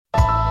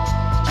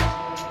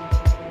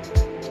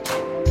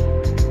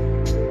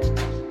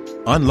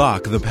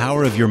Unlock the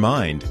power of your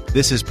mind.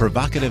 This is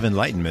Provocative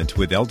Enlightenment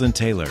with Eldon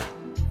Taylor.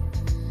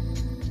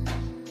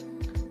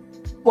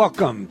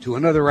 Welcome to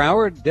another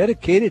hour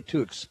dedicated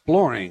to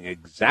exploring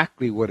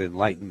exactly what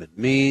enlightenment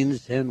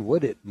means and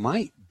what it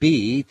might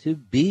be to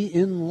be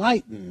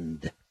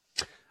enlightened.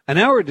 An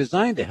hour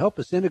designed to help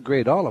us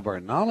integrate all of our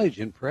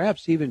knowledge and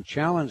perhaps even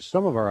challenge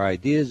some of our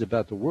ideas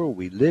about the world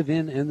we live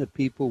in and the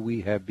people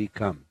we have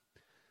become.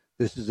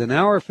 This is an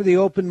hour for the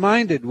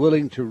open-minded,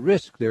 willing to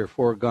risk their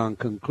foregone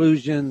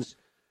conclusions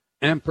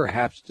and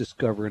perhaps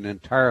discover an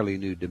entirely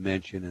new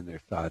dimension in their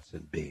thoughts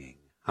and being.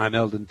 I'm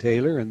Eldon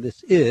Taylor, and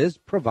this is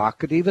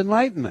Provocative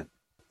Enlightenment.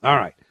 All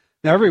right.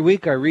 Now, every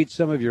week I read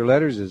some of your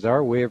letters as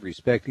our way of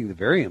respecting the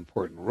very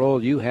important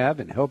role you have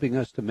in helping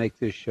us to make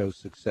this show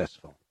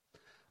successful.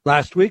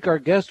 Last week, our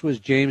guest was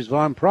James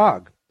Van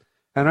Praagh,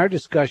 and our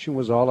discussion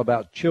was all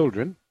about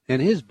children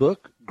and his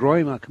book,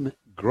 Growing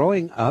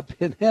Up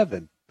in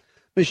Heaven.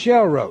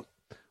 Michelle wrote,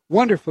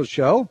 "Wonderful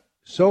show.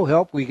 So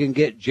help we can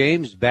get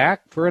James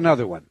back for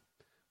another one."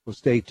 Well,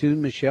 stay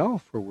tuned, Michelle,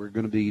 for we're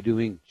going to be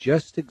doing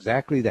just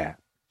exactly that.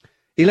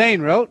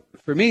 Elaine wrote,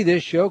 "For me,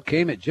 this show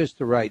came at just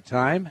the right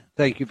time.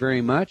 Thank you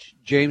very much.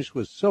 James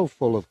was so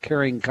full of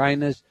caring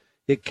kindness,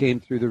 it came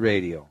through the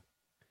radio."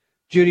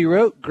 Judy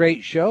wrote,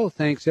 "Great show.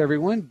 Thanks,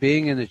 everyone.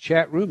 Being in the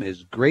chat room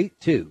is great,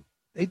 too."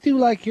 They do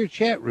like your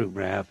chat room,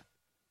 Rav.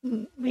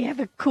 We have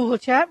a cool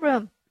chat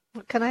room.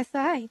 What can I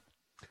say?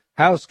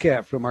 House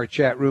Cat from our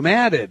chat room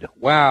added,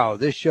 "Wow,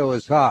 this show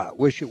is hot.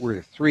 Wish it were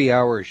a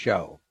 3-hour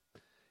show."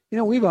 You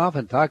know, we've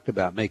often talked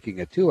about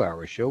making a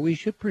 2-hour show. We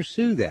should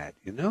pursue that,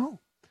 you know.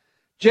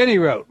 Jenny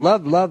wrote,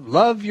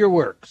 love your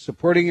work.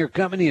 Supporting your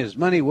company is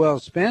money well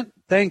spent.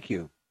 Thank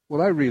you."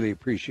 Well, I really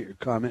appreciate your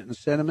comment and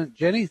sentiment,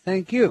 Jenny.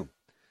 Thank you.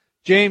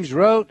 James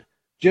wrote,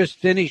 "Just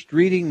finished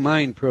reading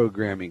Mind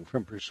Programming,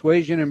 from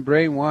Persuasion and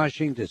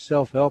Brainwashing to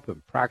Self-Help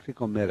and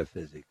Practical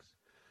Metaphysics."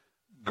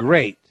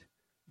 Great.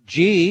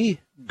 G,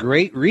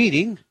 great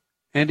reading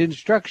and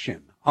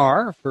instruction.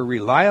 R, for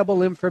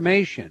reliable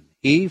information.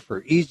 E,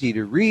 for easy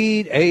to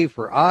read. A,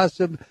 for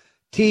awesome.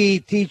 T,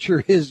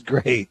 teacher is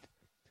great.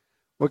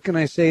 What can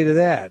I say to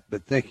that?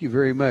 But thank you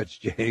very much,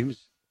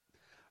 James.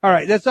 All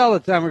right, that's all the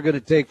time we're going to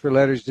take for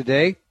letters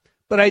today.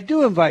 But I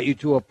do invite you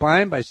to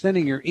opine by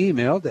sending your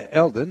email to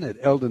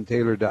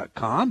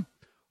eldon@eldontaylor.com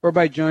or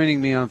by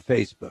joining me on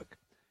Facebook.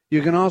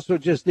 You can also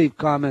just leave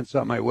comments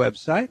on my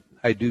website.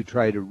 I do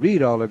try to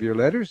read all of your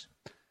letters.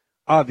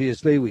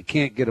 Obviously, we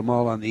can't get them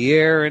all on the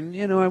air, and,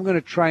 I'm going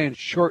to try and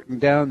shorten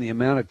down the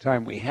amount of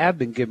time we have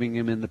been giving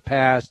them in the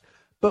past.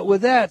 But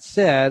with that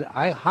said,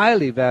 I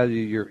highly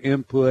value your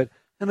input,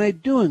 and I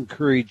do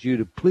encourage you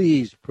to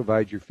please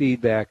provide your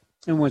feedback.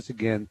 And once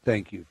again,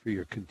 thank you for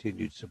your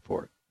continued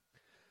support.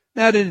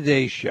 Now to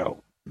today's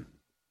show.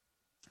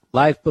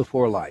 Life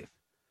before life.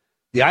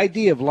 The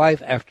idea of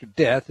life after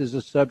death is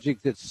a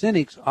subject that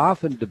cynics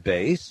often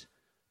debase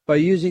by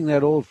using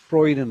that old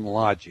Freudian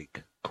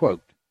logic.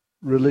 Quote,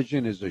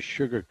 "Religion is a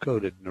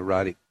sugar-coated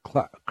neurotic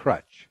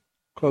crutch."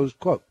 Close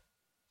quote.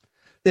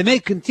 They may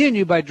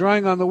continue by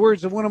drawing on the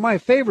words of one of my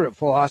favorite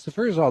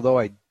philosophers, although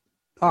I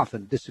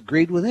often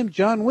disagreed with him,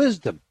 John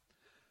Wisdom,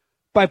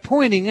 by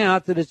pointing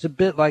out that it's a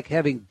bit like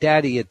having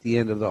daddy at the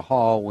end of the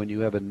hall when you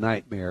have a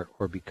nightmare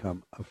or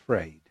become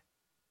afraid.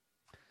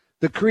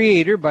 The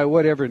Creator, by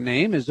whatever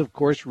name, is of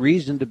course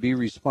reason to be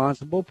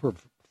responsible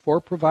for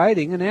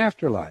providing an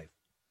afterlife.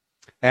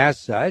 As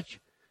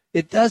such,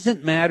 it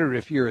doesn't matter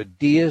if you're a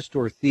deist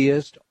or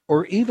theist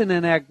or even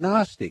an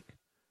agnostic.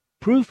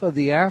 Proof of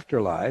the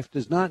afterlife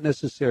does not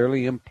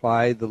necessarily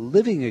imply the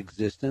living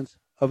existence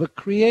of a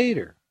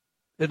creator,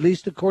 at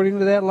least according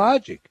to that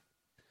logic.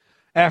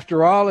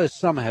 After all, as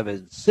some have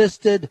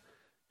insisted,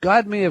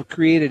 God may have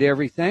created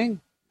everything,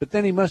 but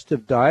then he must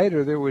have died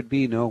or there would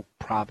be no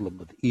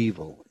problem of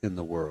evil in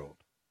the world,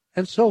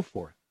 and so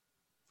forth.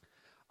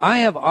 I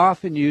have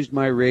often used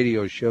my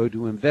radio show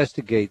to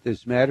investigate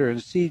this matter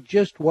and see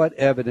just what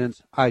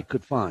evidence I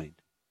could find.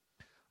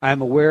 I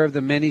am aware of the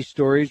many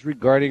stories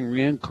regarding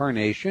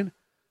reincarnation,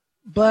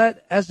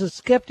 but as a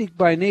skeptic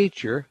by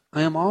nature,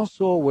 I am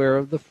also aware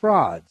of the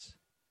frauds.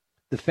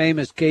 The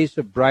famous case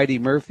of Bridey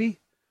Murphy,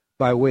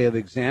 by way of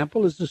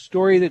example, is a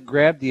story that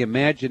grabbed the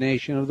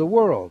imagination of the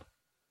world,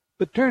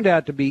 but turned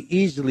out to be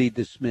easily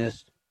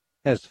dismissed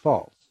as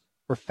false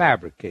or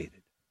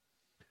fabricated.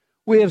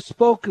 We have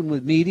spoken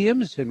with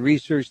mediums and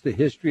researched the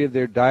history of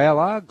their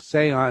dialogues,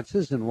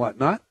 seances, and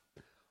whatnot,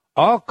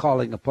 all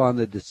calling upon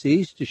the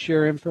deceased to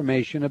share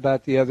information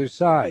about the other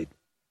side.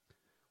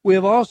 We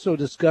have also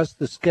discussed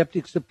the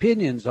skeptics'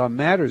 opinions on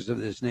matters of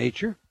this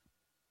nature,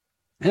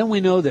 and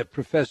we know that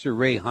Professor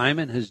Ray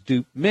Hyman has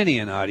duped many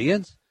an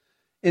audience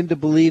into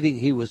believing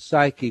he was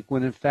psychic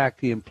when in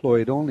fact he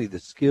employed only the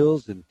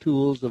skills and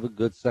tools of a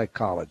good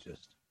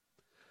psychologist.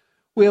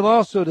 We have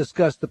also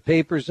discussed the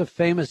papers of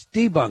famous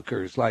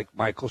debunkers like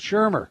Michael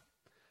Shermer,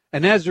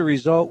 and as a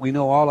result, we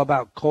know all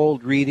about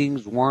cold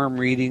readings, warm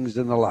readings,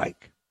 and the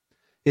like.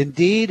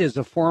 Indeed, as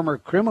a former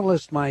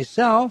criminalist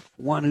myself,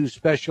 one who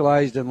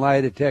specialized in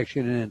lie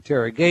detection and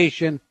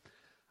interrogation,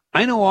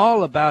 I know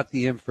all about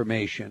the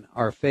information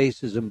our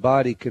faces and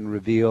body can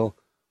reveal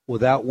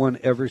without one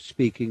ever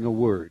speaking a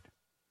word.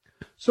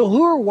 So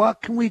who or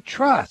what can we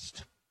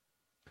trust?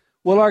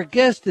 Well, our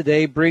guest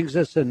today brings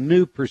us a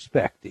new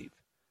perspective,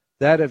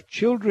 that of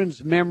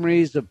children's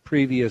memories of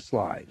previous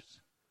lives.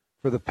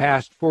 For the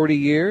past 40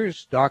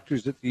 years,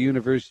 doctors at the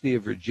University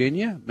of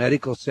Virginia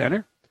Medical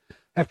Center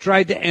have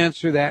tried to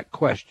answer that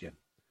question.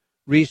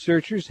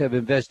 Researchers have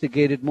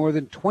investigated more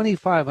than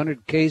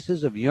 2,500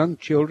 cases of young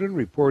children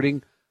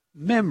reporting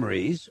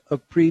memories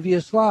of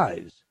previous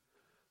lives.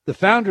 The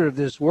founder of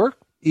this work,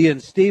 Ian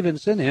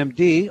Stevenson,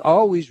 MD,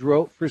 always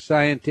wrote for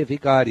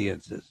scientific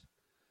audiences.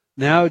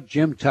 Now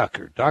Jim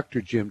Tucker,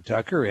 Dr. Jim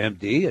Tucker,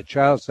 MD, a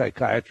child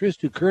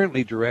psychiatrist who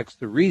currently directs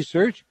the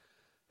research,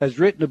 has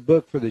written a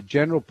book for the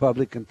general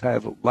public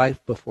entitled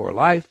Life Before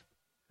Life,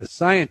 a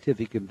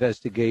scientific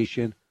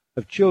investigation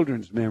of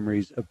children's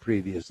memories of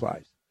previous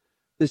lives.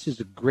 This is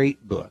a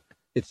great book.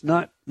 It's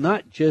not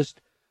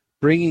just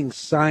bringing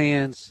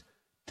science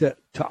to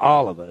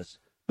all of us,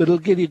 but it'll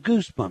give you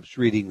goosebumps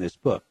reading this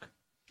book.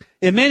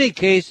 In many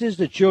cases,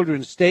 the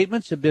children's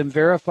statements have been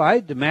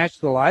verified to match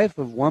the life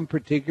of one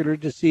particular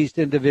deceased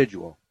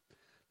individual.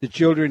 The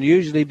children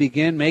usually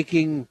begin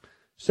making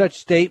such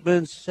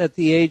statements at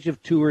the age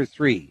of 2 or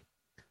 3.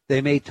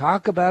 They may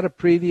talk about a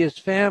previous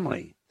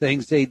family,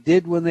 things they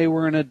did when they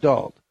were an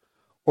adult,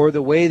 or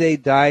the way they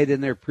died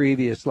in their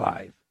previous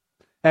life,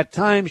 at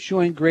times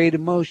showing great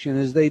emotion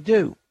as they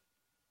do.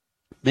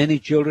 Many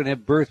children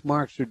have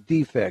birthmarks or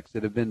defects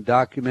that have been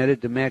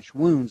documented to match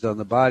wounds on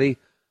the body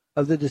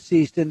of the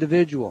deceased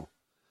individual.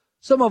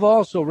 Some have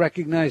also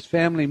recognized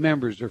family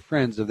members or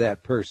friends of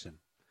that person.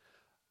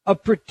 A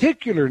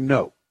particular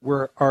note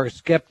where our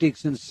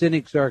skeptics and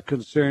cynics are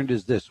concerned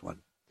is this one.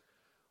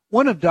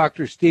 One of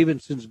Dr.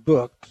 Stevenson's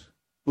books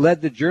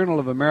led the Journal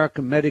of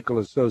American Medical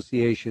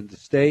Association to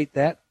state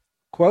that,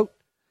 quote,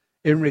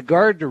 in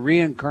regard to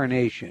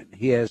reincarnation,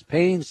 he has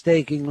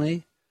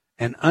painstakingly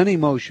and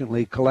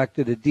unemotionally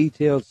collected a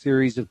detailed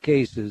series of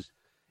cases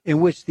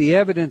in which the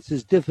evidence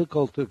is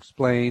difficult to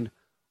explain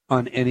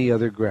on any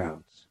other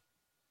grounds.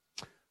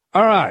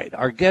 All right,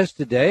 our guest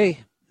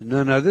today,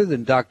 none other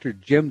than Dr.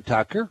 Jim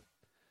Tucker,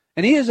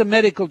 and he is a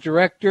medical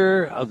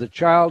director of the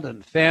Child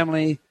and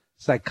Family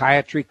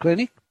Psychiatry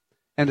Clinic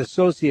and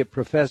associate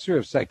professor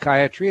of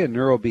psychiatry and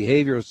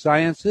neurobehavioral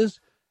sciences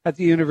at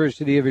the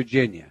University of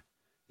Virginia.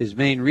 His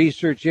main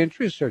research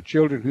interests are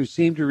children who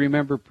seem to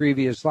remember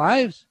previous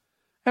lives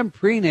and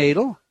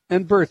prenatal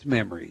and birth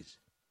memories.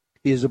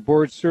 He is a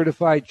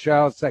board-certified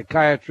child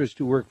psychiatrist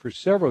who worked for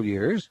several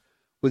years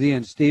with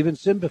Ian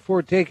Stevenson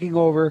before taking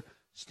over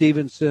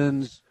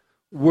Stevenson's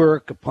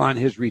work upon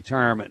his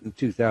retirement in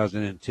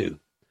 2002.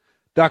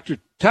 Dr.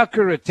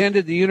 Tucker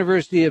attended the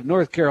University of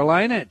North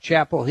Carolina at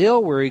Chapel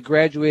Hill, where he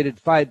graduated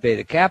Phi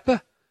Beta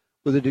Kappa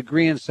with a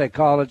degree in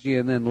psychology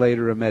and then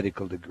later a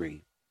medical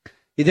degree.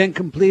 He then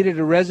completed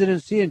a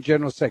residency in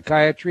general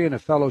psychiatry and a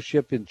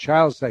fellowship in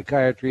child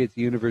psychiatry at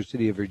the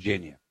University of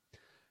Virginia.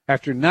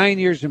 After 9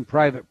 years in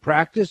private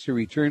practice, he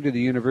returned to the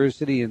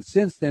university and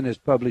since then has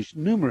published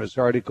numerous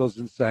articles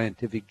in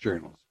scientific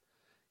journals.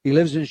 He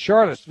lives in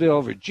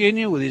Charlottesville,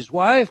 Virginia, with his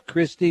wife,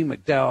 Christine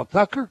McDowell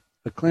Tucker,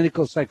 a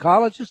clinical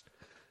psychologist.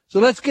 So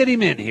let's get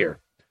him in here.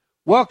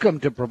 Welcome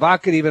to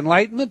Provocative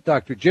Enlightenment,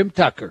 Dr. Jim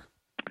Tucker.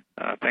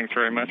 Thanks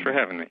very much for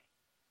having me.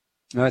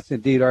 That's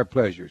indeed our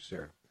pleasure,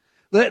 sir.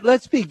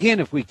 Let's begin,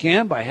 if we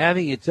can, by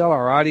having you tell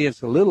our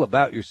audience a little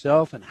about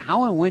yourself and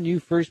how and when you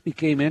first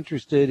became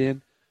interested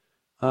in,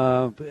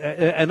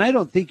 and I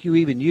don't think you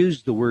even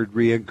used the word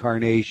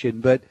reincarnation,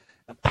 but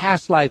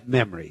past life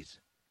memories.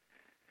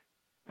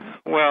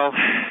 Well,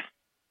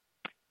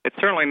 it's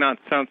certainly not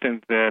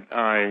something that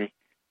I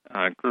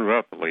grew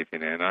up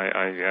believing in.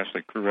 I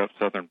actually grew up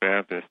Southern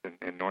Baptist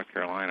in North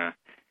Carolina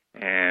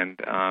and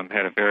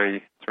had a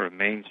very sort of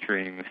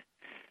mainstream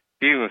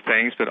view of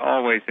things, but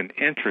always an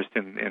interest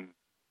in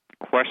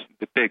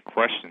the big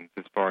questions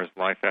as far as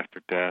life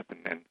after death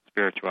and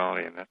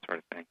spirituality and that sort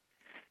of thing.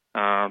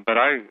 But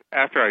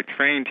after I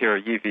trained here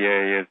at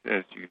UVA,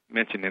 as you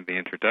mentioned in the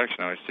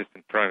introduction, I was just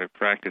in private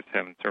practice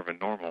having sort of a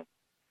normal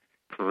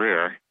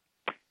career.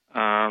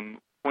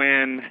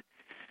 When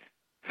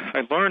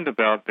I learned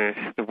about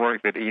the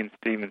work that Ian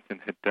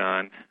Stevenson had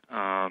done,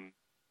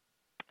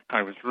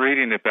 I was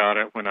reading about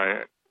it when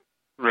I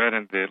read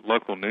in the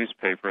local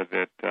newspaper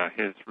that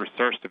his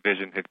research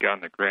division had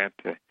gotten a grant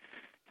to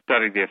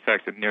study the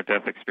effects that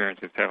near-death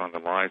experiences have on the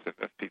lives of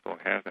people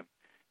who have them.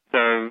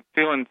 So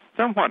feeling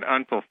somewhat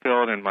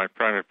unfulfilled in my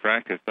private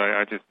practice,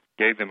 I just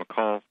gave them a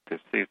call to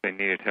see if they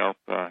needed help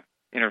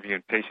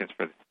interviewing patients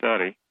for the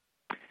study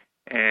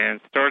and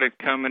started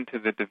coming to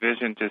the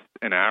division just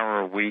an hour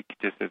a week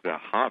just as a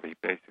hobby,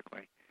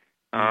 basically.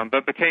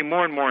 But became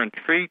more and more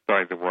intrigued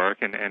by the work,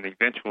 and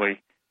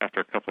eventually,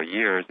 after a couple of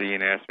years,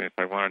 Ian asked me if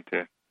I wanted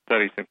to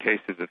study some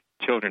cases of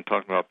children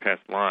talking about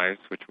past lives,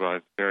 which I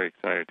was very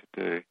excited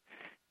to do.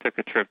 Took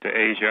a trip to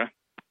Asia,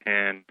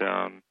 and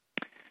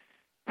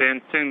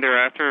then soon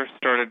thereafter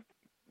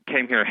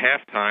came here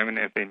half-time, and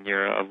then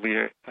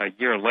a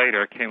year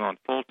later came on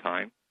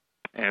full-time.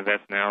 and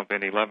that's now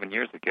been 11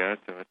 years ago,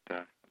 so it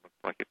looks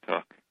like it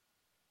took.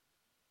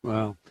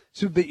 Wow.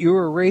 So, but you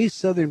were raised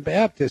Southern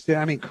Baptist.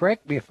 I mean,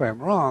 correct me if I'm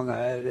wrong.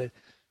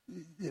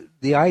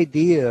 The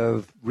idea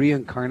of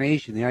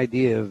reincarnation, the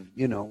idea of,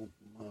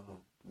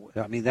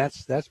 I mean,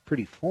 that's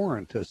pretty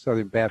foreign to a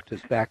Southern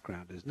Baptist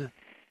background, isn't it?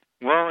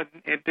 Well,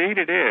 indeed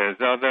it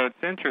is, although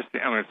it's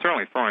interesting. I mean, it's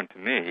certainly foreign to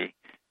me,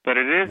 but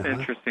it is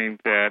interesting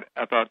that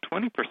about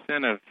 20%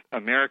 of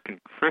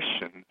American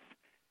Christians,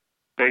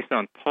 based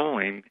on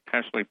polling,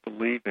 actually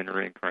believe in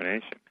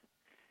reincarnation,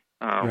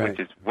 which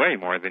is way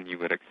more than you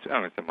would expect. I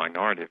mean, it's a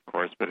minority, of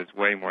course, but it's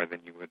way more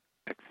than you would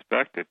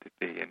expect it to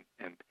be.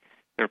 And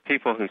there are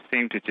people who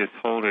seem to just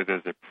hold it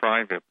as a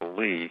private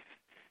belief,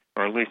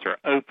 or at least are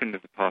open to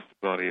the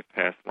possibility of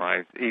past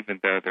lives, even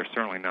though they're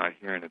certainly not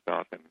hearing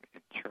about them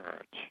in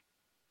church.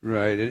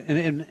 Right,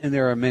 and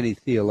there are many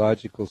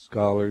theological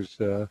scholars,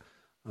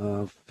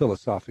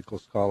 philosophical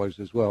scholars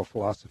as well,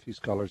 philosophy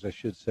scholars, I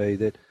should say,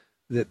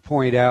 that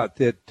point out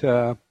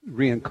that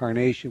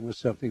reincarnation was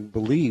something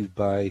believed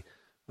by,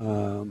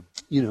 the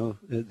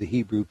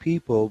Hebrew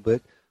people,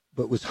 but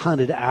was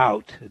hunted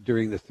out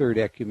during the Third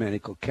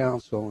Ecumenical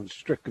Council and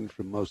stricken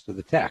from most of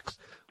the texts,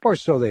 or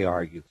so they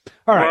argue.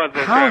 All right,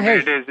 well,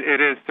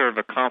 it is sort of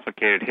a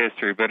complicated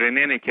history, but in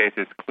any case,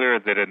 it's clear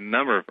that a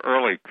number of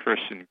early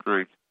Christian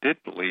groups did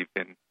believe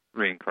in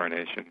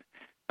reincarnation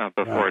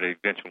before it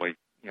eventually,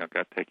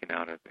 got taken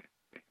out of the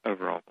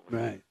overall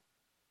belief.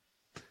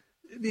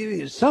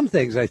 Right. Some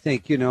things I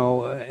think,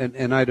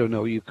 and I don't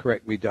know, you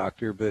correct me,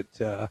 Doctor, but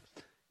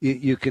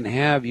you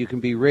can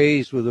be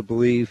raised with a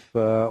belief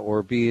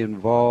or be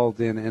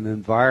involved in an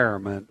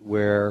environment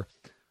where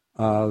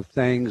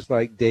things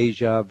like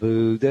deja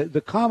vu,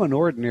 the common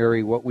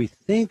ordinary, what we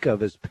think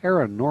of as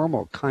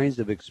paranormal kinds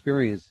of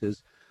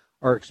experiences,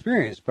 are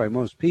experienced by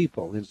most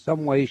people in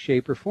some way,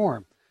 shape, or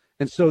form.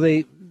 And so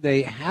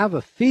they have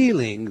a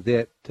feeling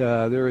that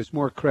there is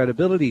more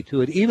credibility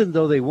to it, even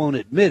though they won't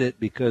admit it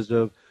because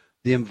of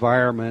the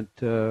environment,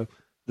 the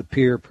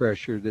peer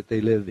pressure that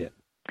they live in.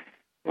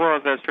 Well,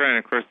 that's right. And,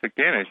 of course,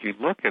 again, as you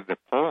look at the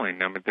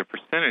polling, I mean, the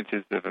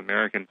percentages of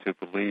Americans who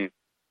believe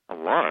a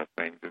lot of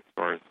things as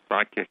far as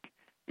psychic,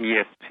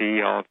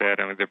 ESP, all of that,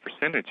 I mean, the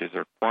percentages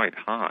are quite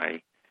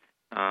high.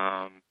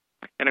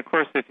 And, of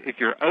course, if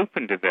you're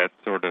open to that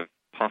sort of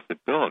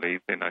possibility,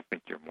 then I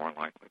think you're more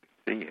likely to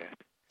see it.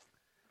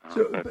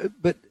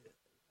 But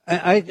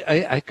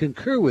I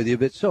concur with you.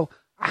 But so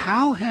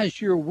how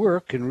has your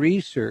work and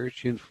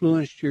research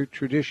influenced your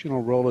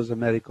traditional role as a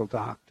medical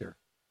doctor?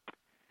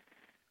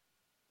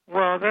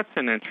 Well, that's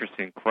an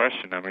interesting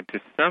question. I mean, to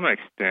some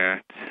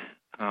extent,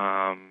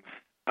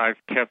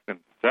 I've kept them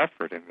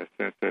separate in the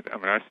sense that, I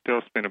mean, I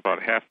still spend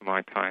about half of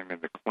my time in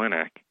the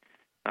clinic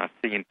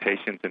seeing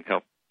patients and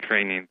help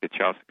training the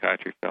child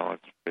psychiatry fellows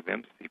for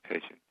them to see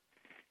patients.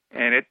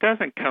 And it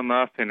doesn't come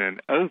up in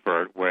an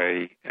overt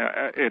way.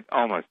 It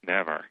almost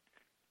never.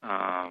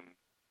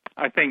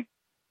 I think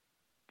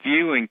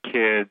viewing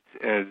kids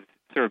as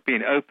sort of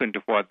being open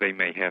to what they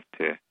may have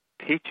to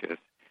teach us,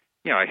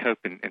 I hope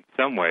in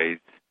some ways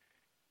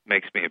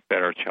makes me a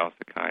better child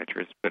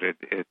psychiatrist, but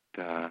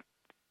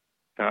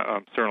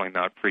I'm certainly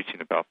not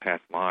preaching about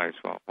past lives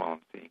while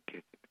I'm seeing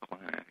kids in the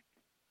clinic.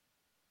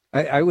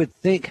 I would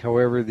think,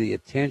 however, the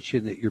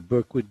attention that your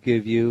book would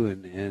give you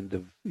and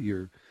of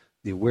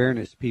the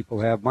awareness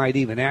people have might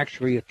even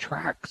actually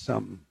attract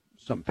some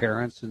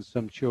parents and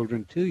some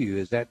children to you.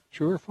 Is that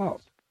true or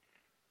false?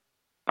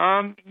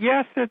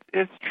 Yes,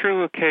 it's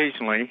true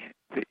occasionally.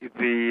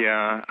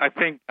 I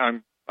think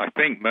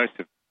most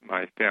of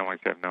my families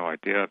have no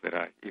idea that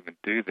I even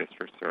do this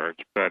research,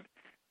 but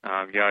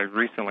I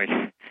recently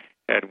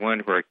had one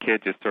where a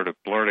kid just sort of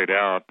blurted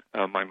out,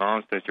 "My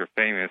mom says you're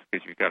famous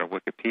because you've got a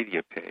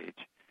Wikipedia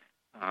page."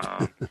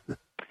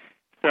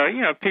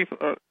 So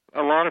people,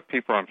 a lot of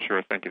people, I'm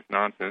sure, think it's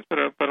nonsense, but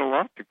a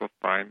lot of people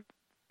find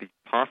the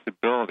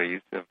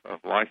possibilities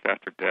of life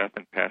after death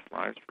and past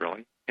lives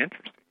really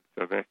interesting.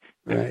 So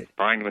they're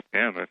fine with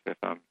them if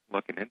I'm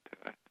looking into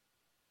it.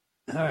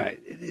 All right.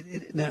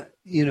 Now,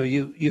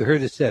 you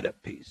heard the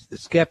setup piece. The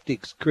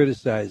skeptics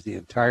criticize the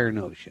entire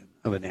notion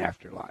of an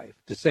afterlife,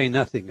 to say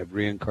nothing of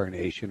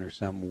reincarnation or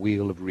some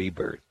wheel of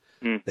rebirth.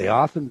 Mm-hmm. They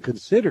often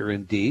consider,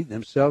 indeed,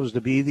 themselves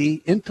to be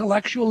the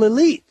intellectual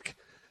elite,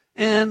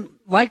 and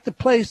like to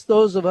place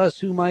those of us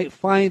who might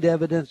find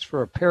evidence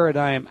for a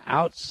paradigm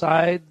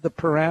outside the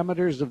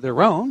parameters of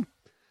their own,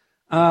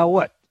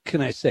 what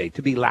can I say,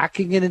 to be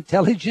lacking in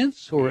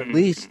intelligence, or at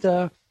least,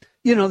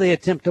 they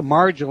attempt to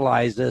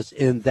marginalize us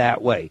in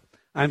that way.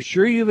 I'm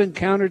sure you've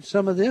encountered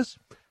some of this.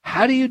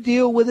 How do you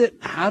deal with it?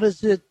 How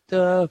does it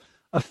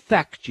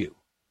affect you?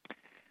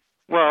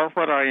 Well,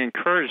 what I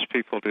encourage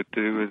people to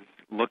do is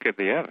look at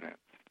the evidence.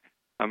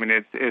 I mean,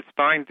 it's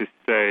fine to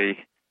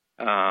say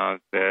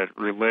that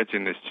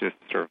religion is just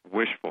sort of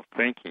wishful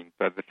thinking,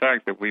 but the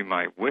fact that we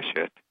might wish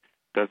it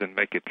doesn't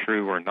make it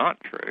true or not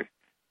true.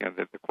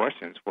 The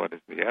question is, what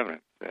does the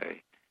evidence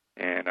say?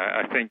 And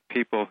I think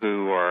people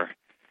who are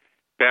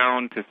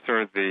bound to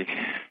sort of the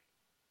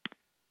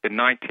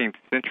 19th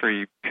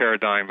century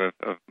paradigm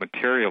of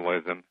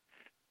materialism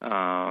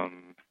are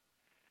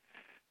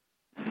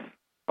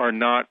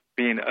not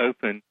being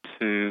open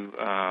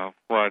to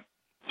what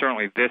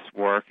certainly this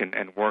work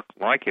and work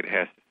like it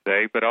has to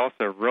say, but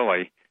also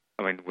really,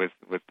 I mean, with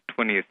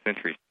 20th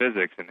century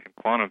physics and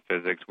quantum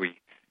physics, which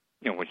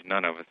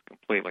none of us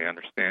completely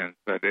understand,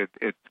 but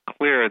it's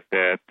clear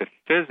that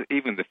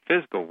even the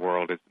physical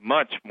world is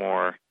much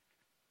more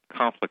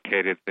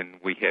complicated than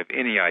we have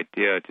any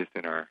idea just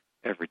in our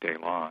everyday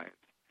lives,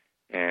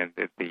 and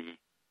that the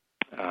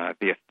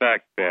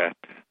effect that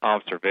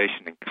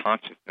observation and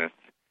consciousness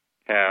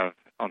have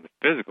on the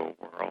physical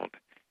world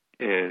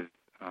is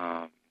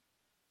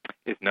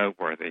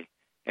noteworthy.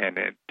 And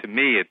to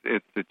me,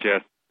 it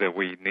suggests that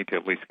we need to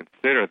at least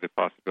consider the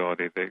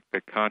possibility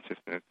that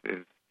consciousness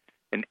is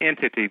an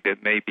entity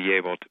that may be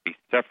able to be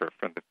separate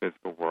from the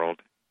physical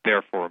world,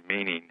 therefore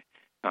meaning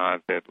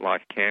that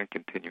life can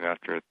continue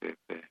after the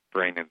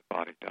brain and the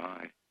body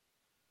die.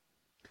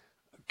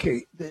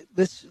 Okay,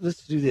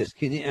 let's do this.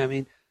 Can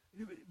you,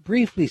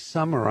 briefly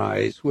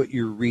summarize what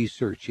your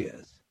research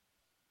is?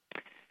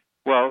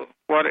 Well,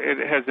 what it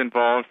has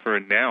involved for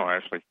now,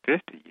 actually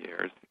 50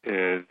 years,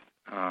 is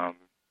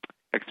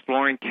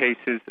exploring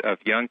cases of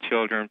young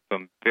children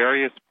from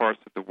various parts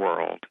of the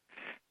world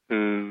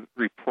who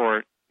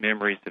report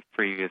memories of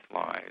previous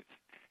lives.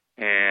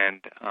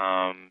 And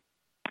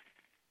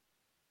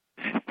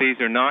these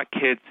are not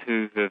kids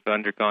who have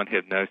undergone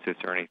hypnosis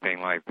or anything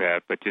like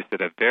that, but just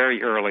at a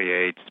very early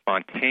age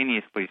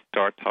spontaneously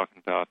start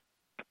talking about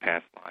the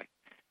past life.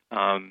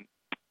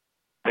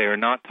 They are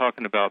not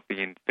talking about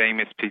being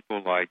famous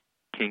people like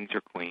kings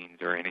or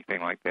queens or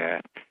anything like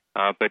that,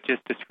 but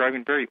just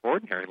describing very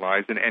ordinary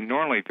lives and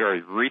normally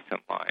very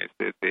recent lives.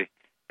 The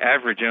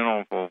average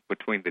interval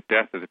between the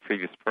death of the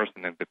previous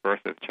person and the birth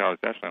of the child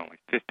is actually only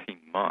 15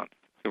 months.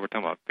 So we're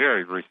talking about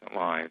very recent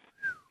lives.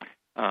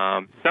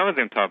 Some of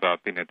them talk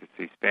about being a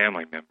deceased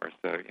family member,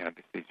 so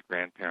deceased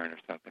grandparent or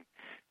something.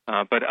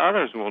 But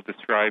others will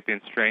describe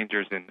being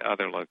strangers in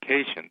other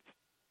locations.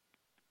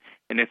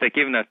 And if they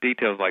give enough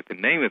details like the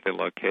name of the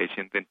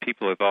location, then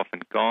people have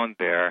often gone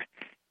there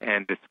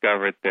and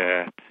discovered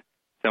that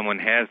someone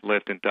has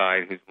lived and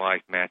died whose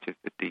life matches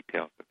the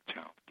details that the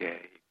child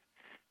gave.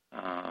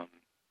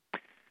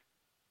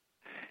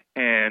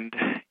 And,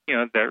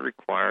 that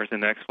requires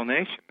an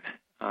explanation.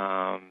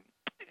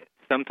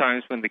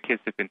 Sometimes when the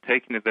kids have been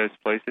taken to those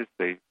places,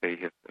 they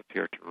have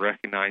appeared to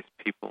recognize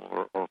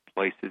people or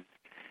places.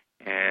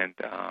 And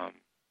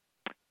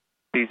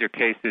these are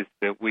cases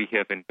that we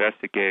have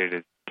investigated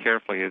as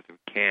carefully as we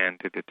can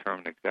to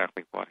determine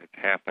exactly what has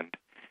happened.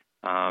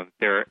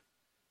 They're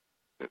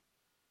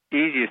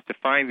easiest to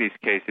find these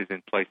cases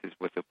in places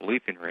with a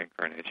belief in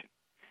reincarnation,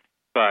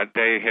 but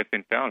they have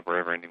been found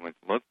wherever anyone's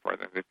looked for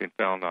them. They've been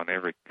found on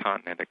every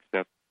continent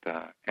except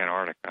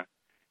Antarctica,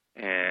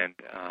 and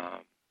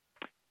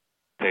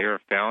they are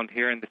found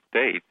here in the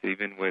States,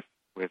 even with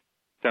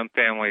some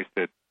families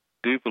that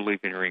do believe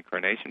in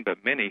reincarnation,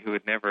 but many who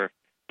had never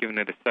given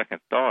it a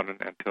second thought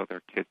until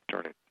their kids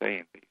started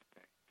saying these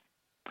things.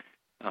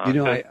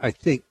 I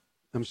think,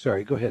 I'm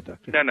sorry, go ahead,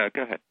 Doctor. No,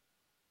 go ahead.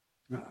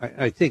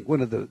 I think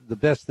one of the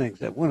best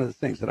things, one of the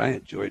things that I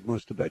enjoyed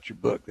most about your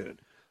book that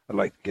I'd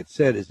like to get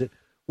said is that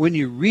when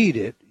you read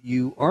it,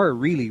 you are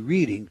really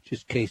reading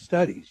just case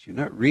studies. You're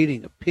not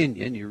reading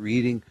opinion. You're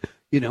reading,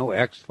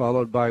 X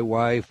followed by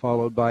Y,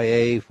 followed by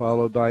A,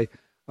 followed by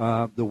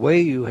the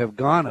way you have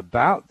gone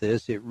about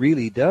this, it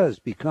really does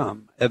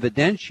become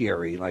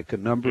evidentiary, like a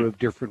number of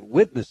different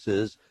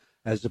witnesses,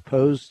 as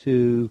opposed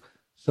to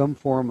some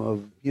form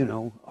of,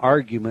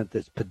 argument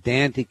that's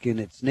pedantic in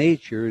its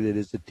nature that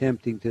is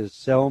attempting to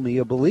sell me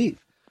a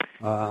belief.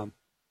 Well,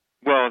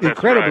 that's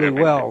incredibly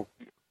right. well.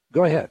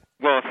 Go ahead.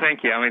 Well,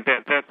 thank you.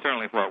 That's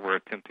certainly what we're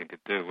attempting to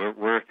do.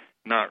 We're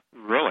not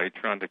really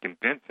trying to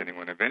convince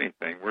anyone of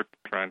anything. We're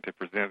trying to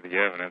present the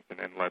evidence and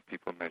then let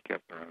people make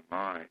up their own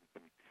minds.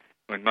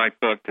 And my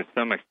book, to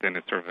some extent,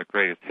 is sort of the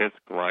greatest hits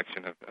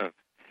collection of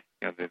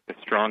the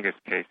strongest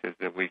cases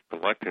that we've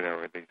collected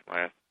over these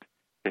last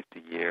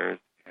 50 years.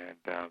 And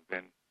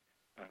then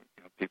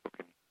people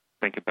can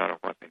think about it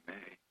what they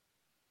may.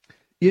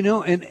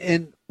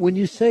 And when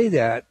you say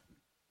that,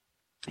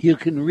 you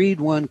can read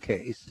one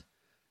case,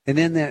 and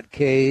in that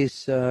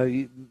case,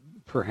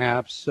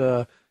 perhaps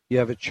you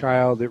have a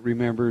child that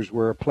remembers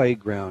where a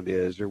playground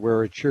is or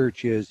where a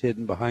church is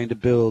hidden behind a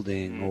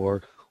building,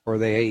 or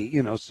they,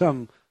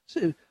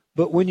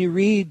 but when you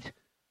read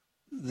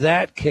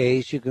that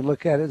case, you can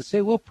look at it and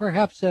say, well,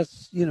 perhaps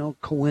that's,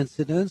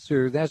 coincidence,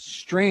 or that's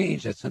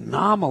strange, that's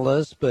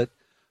anomalous. But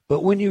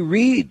when you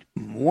read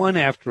one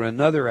after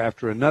another,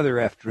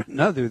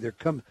 there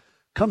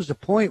comes a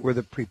point where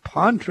the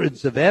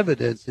preponderance of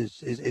evidence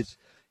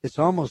it's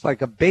almost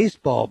like a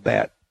baseball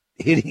bat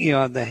hitting you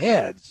on the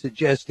head,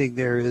 suggesting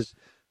there is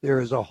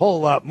a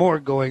whole lot more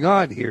going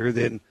on here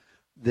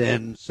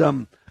than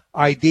some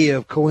idea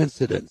of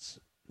coincidence.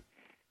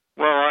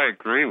 Well, I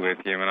agree with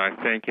you, and I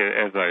think,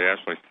 as I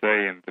actually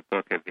say in the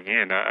book at the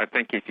end, I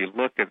think if you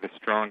look at the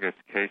strongest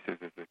cases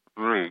as a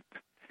group,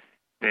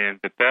 then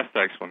the best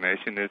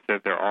explanation is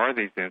that there are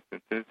these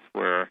instances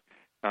where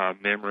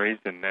memories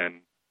and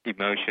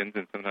emotions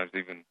and sometimes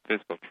even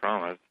physical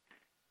traumas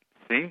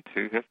seem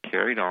to have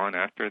carried on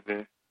after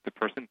the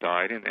person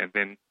died and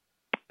then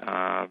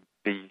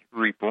be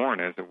reborn,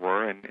 as it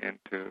were,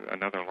 into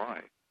another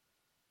life.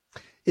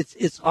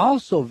 It's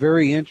also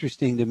very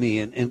interesting to me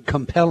and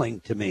compelling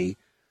to me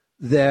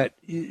that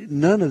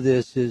none of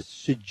this is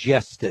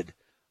suggested.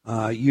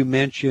 You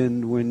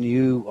mentioned when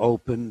you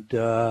opened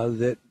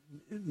that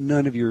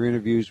none of your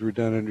interviews were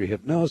done under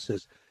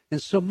hypnosis.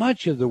 And so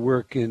much of the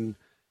work in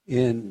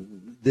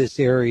this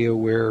area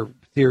where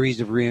theories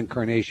of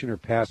reincarnation or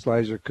past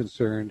lives are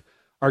concerned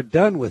are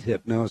done with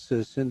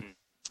hypnosis. And,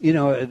 you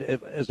know,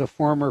 as a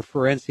former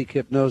forensic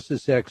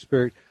hypnosis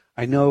expert,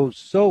 I know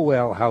so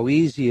well how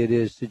easy it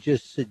is to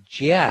just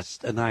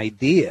suggest an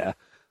idea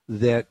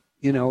that,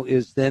 you know,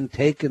 is then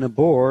taken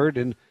aboard.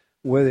 And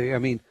whether, I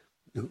mean,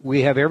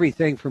 we have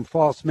everything from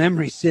false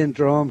memory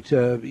syndrome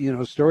to, you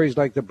know, stories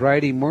like the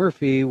Bridie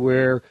Murphy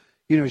where,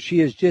 you know, she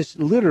is just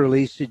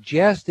literally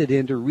suggested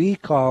into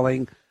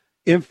recalling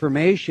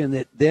information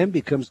that then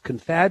becomes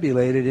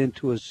confabulated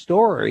into a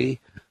storyline.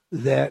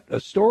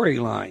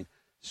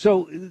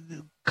 So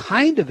the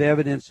kind of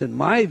evidence, in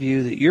my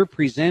view, that you're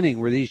presenting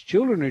where these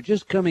children are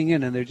just coming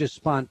in and they're just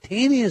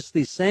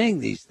spontaneously saying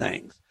these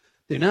things,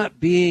 they're not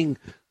being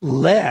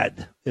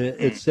led,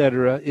 et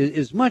cetera,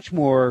 is much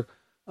more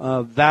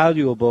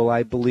valuable,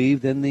 I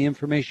believe, than the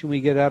information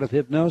we get out of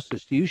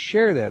hypnosis. Do you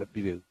share that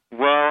view?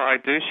 Well, I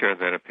do share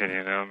that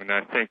opinion. I mean,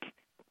 I think,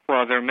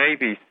 well, there may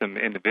be some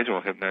individual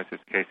hypnosis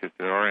cases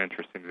that are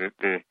interesting.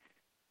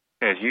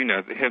 As you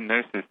know, the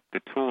hypnosis,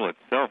 the tool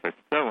itself, is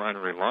so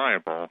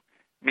unreliable,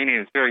 meaning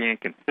it's very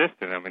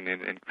inconsistent. I mean,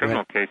 in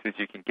criminal cases,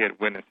 you can get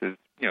witnesses,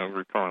 you know,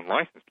 recalling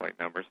license plate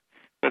numbers,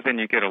 but then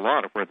you get a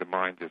lot of where the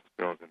mind just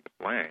fills in the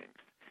blanks.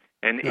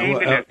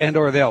 And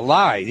or they'll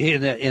lie,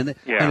 and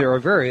there are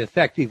very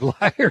effective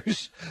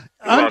liars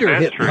under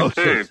that's hypnosis.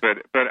 True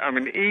too. But I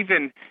mean,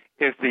 even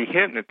if the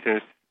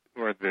hypnotist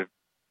or the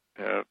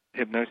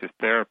hypnosis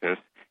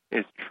therapist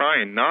is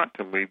trying not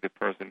to lead the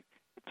person,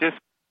 just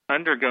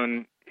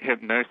undergoing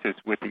hypnosis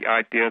with the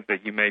idea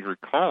that you may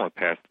recall a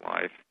past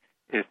life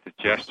is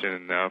suggestion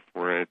enough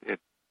where it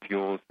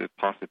fuels the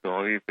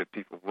possibility that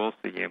people will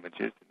see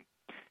images and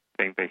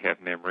think they have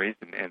memories,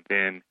 and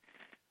then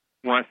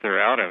once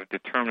they're out of it,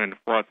 determining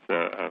what's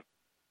a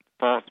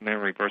false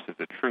memory versus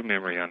a true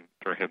memory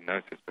under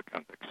hypnosis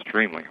becomes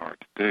extremely hard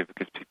to do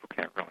because people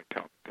can't really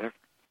tell the difference.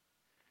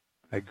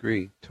 I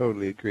agree,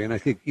 totally agree. And I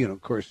think, you know,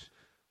 of course,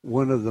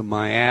 one of the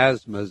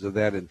miasmas of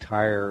that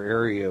entire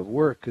area of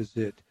work is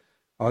that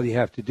all you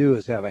have to do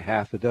is have a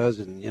half a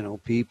dozen, you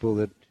know, people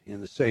that in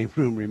the same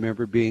room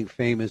remember being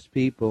famous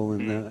people,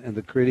 and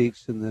the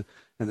critics and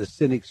the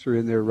cynics are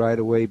in there right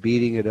away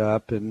beating it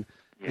up, and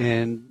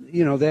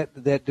you know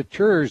that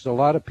deters a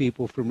lot of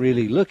people from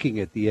really looking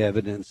at the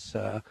evidence,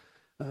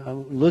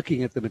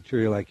 looking at the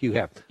material like you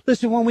have.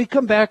 Listen, when we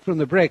come back from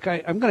the break,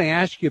 I'm going to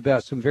ask you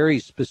about some very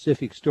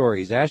specific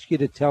stories. Ask you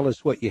to tell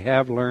us what you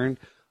have learned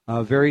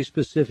very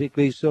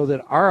specifically, so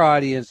that our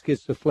audience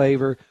gets the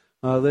flavor.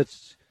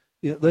 Let's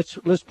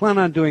plan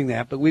on doing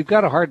that. But we've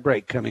got a hard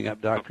break coming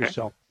up, Dr. Okay.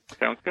 So.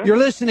 Sounds good. You're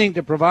listening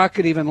to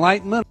Provocative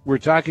Enlightenment. We're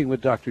talking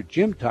with Dr.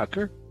 Jim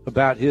Tucker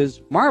about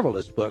his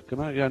marvelous book.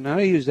 And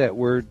I use that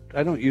word.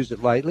 I don't use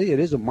it lightly. It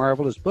is a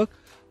marvelous book.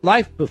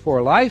 Life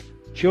Before Life,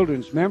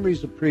 Children's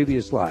Memories of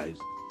Previous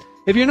Lives.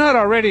 If you're not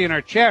already in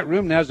our chat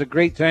room, now's a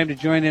great time to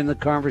join in the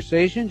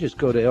conversation. Just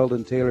go to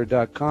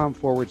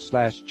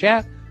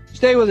eldontaylor.com/chat.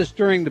 Stay with us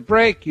during the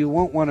break. You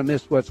won't want to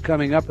miss what's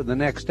coming up in the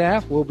next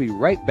half. We'll be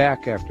right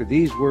back after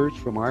these words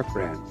from our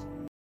friends.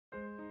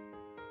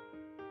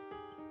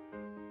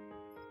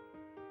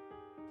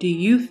 Do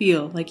you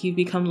feel like you've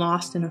become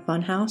lost in a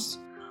funhouse?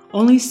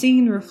 Only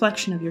seeing the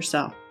reflection of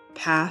yourself,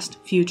 past,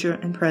 future,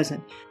 and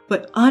present,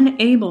 but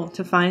unable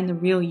to find the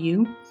real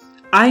you?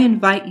 I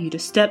invite you to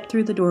step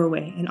through the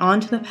doorway and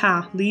onto the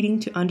path leading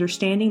to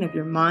understanding of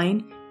your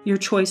mind, your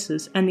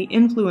choices, and the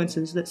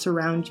influences that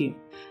surround you.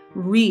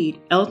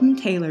 Read Eldon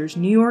Taylor's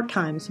New York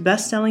Times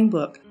best-selling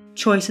book,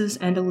 Choices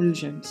and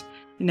Illusions,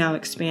 now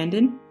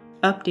expanded,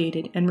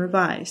 updated, and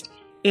revised.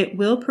 It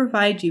will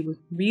provide you with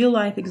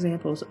real-life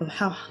examples of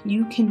how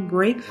you can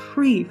break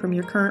free from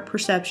your current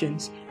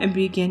perceptions and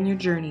begin your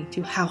journey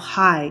to how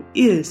high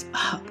is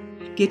up.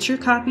 Get your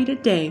copy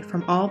today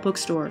from all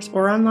bookstores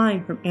or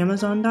online from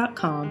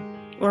Amazon.com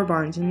or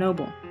Barnes &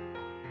 Noble.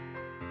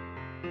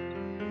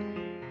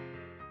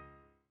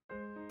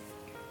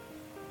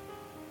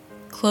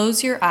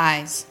 Close your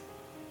eyes.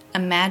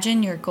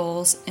 Imagine your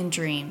goals and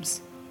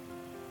dreams.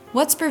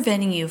 What's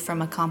preventing you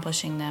from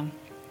accomplishing them?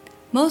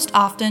 Most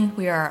often,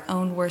 we are our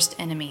own worst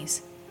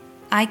enemies.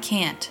 I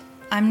can't.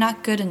 I'm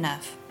not good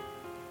enough.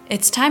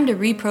 It's time to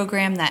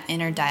reprogram that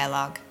inner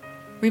dialogue.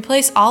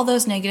 Replace all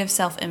those negative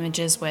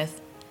self-images with,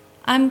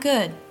 I'm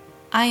good.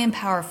 I am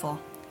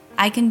powerful.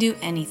 I can do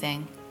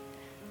anything.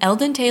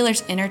 Eldon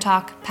Taylor's Inner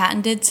Talk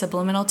patented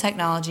subliminal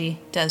technology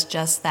does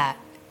just that.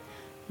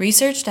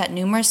 Researched at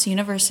numerous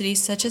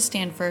universities such as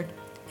Stanford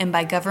and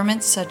by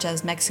governments such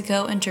as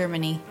Mexico and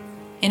Germany,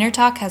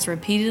 InnerTalk has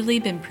repeatedly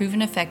been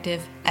proven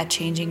effective at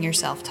changing your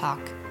self-talk.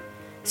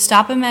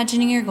 Stop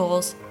imagining your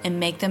goals and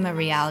make them a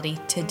reality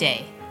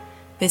today.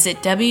 Visit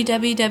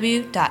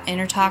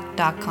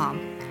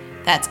www.innertalk.com.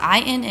 That's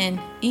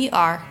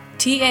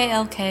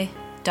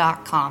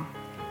INNERTALK.com.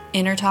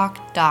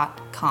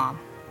 InnerTalk.com.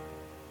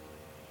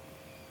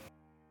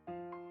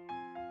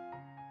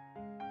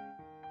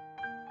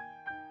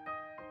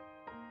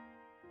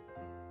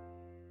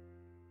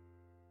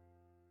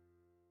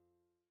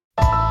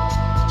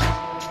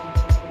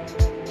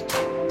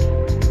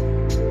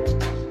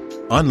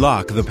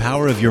 Unlock the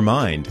power of your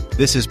mind.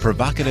 This is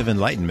Provocative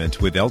Enlightenment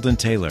with Eldon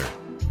Taylor.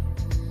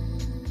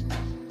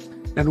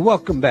 And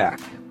welcome back.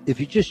 If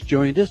you just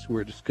joined us,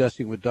 we're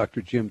discussing with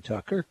Dr. Jim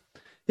Tucker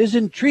his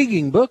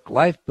intriguing book,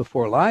 Life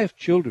Before Life,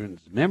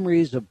 Children's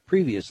Memories of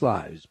Previous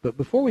Lives. But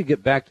before we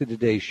get back to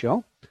today's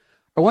show,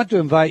 I want to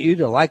invite you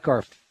to like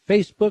our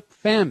Facebook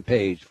fan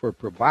page for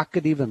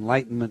Provocative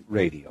Enlightenment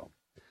Radio.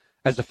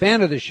 As a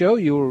fan of the show,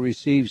 you will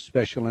receive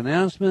special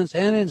announcements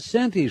and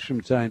incentives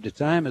from time to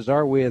time as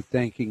our way of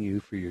thanking you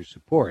for your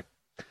support.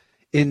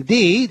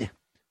 Indeed,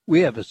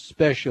 we have a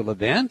special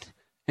event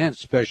and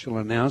special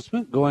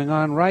announcement going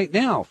on right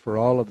now for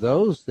all of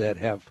those that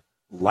have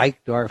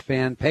liked our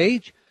fan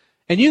page.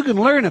 And you can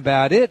learn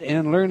about it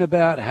and learn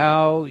about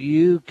how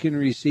you can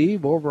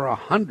receive over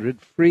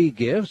 100 free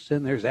gifts,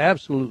 and there's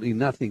absolutely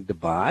nothing to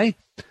buy,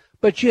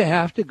 but you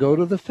have to go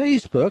to the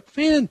Facebook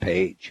fan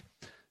page.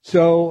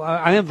 So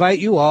I invite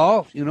you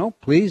all,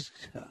 please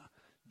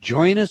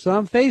join us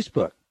on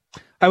Facebook.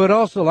 I would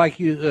also like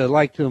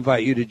to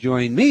invite you to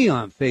join me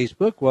on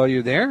Facebook while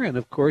you're there, and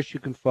of course you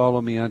can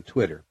follow me on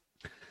Twitter.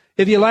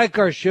 If you like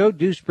our show,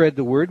 do spread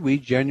the word. We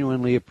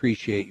genuinely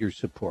appreciate your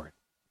support.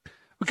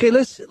 Okay,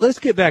 let's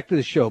get back to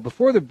the show.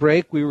 Before the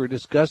break, we were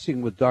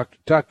discussing with Dr.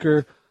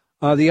 Tucker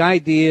the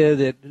idea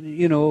that,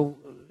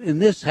 in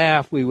this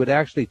half we would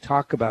actually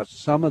talk about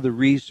some of the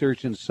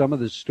research and some of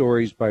the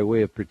stories by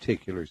way of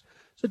particulars.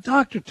 So,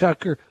 Dr.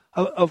 Tucker,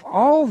 of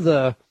all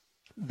the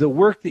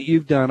work that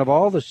you've done, of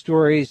all the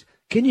stories,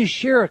 can you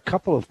share a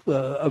couple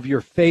of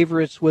your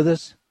favorites with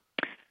us?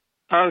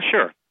 Oh,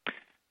 sure.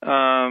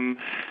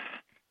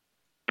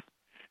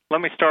 Let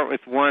me start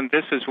with one.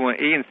 This is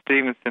when Ian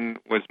Stevenson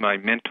was my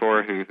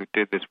mentor who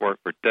did this work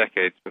for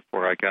decades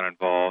before I got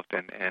involved,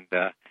 and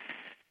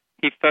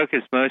he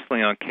focused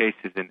mostly on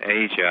cases in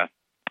Asia.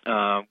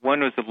 One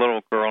was a little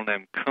girl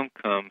named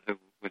Kumkum who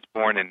was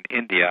born in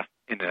India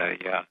in a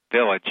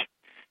village.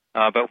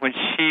 But when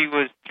she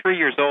was 3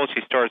 years old,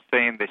 she started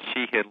saying that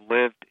she had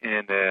lived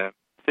in a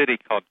city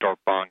called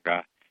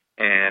Darbhanga,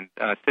 and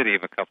a city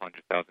of a couple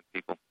 100,000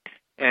 people.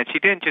 And she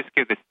didn't just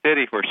give the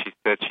city where she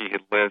said she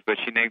had lived, but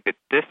she named the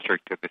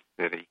district of the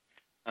city.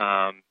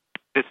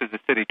 This is a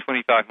city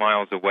 25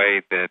 miles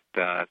away that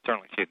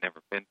certainly she had never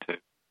been to.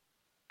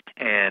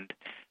 And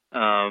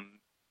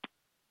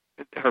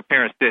her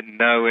parents didn't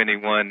know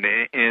anyone,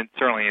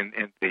 certainly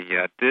in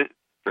the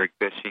district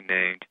that she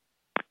named.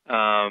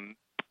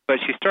 But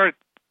she started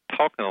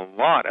talking a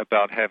lot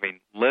about having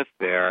lived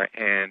there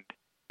and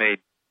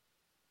made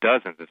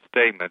dozens of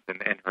statements,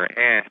 and her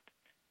aunt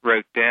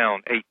wrote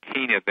down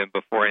 18 of them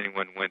before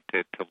anyone went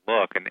to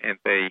look, and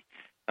they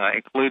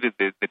included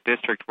the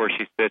district where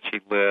she said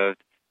she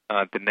lived,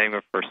 the name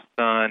of her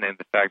son and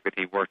the fact that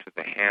he worked with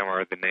a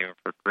hammer, the name of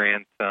her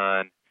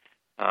grandson,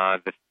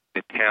 the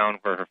town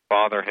where her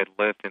father had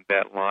lived in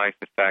that life,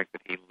 the fact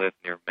that he lived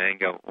near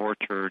mango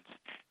orchards,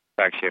 the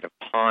fact she had a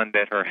pond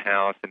at her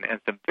house, and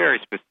some very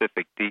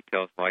specific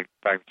details like the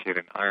fact that she had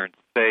an iron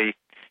safe,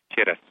 she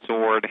had a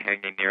sword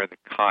hanging near the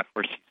cot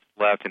where she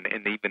slept, and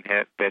even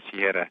that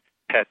she had a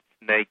pet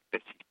snake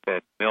that she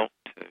fed milk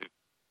to.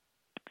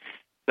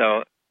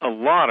 So a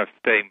lot of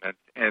statements,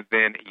 and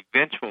then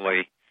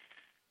eventually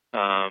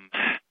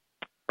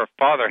her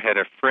father had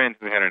a friend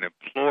who had an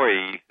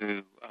employee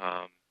who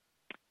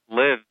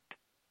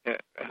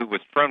who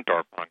was from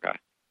Darbhanga.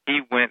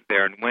 He went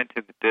there and went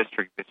to the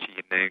district that she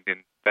had named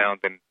and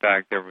found that, in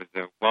fact, there was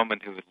a woman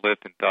who had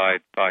lived and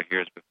died 5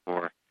 years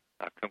before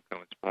Kumkum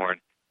was born,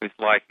 whose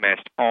life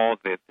matched all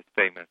the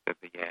statements that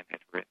the aunt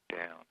had written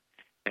down.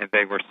 And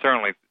they were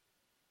certainly,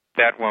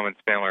 that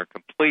woman's family are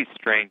complete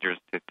strangers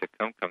to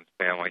Kumkum's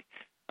family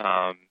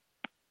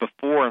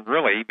before and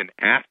really even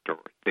after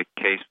the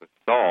case was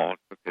solved,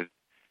 because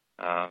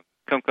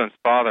Kumkum's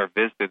father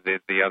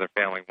visited the other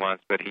family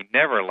once, but he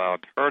never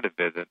allowed her to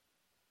visit.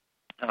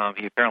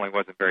 He apparently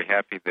wasn't very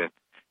happy that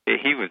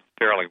he was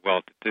fairly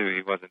well-to-do.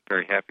 He wasn't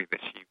very happy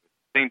that she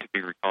seemed to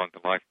be recalling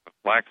the life of a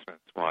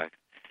blacksmith's wife.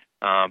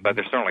 But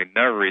there's certainly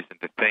no reason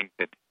to think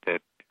that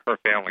her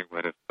family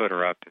would have put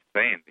her up to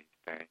saying these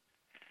things.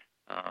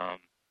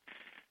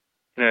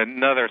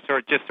 Another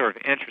sort of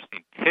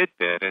interesting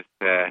tidbit is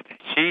that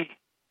she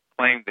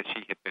claimed that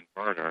she had been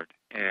murdered,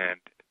 and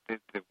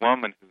the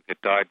woman who had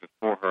died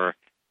before her,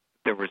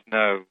 there was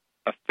no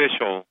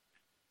official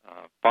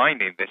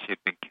finding that she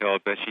had been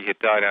killed, but she had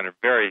died under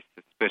very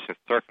suspicious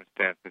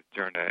circumstances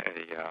during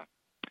a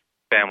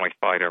family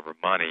fight over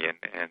money,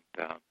 and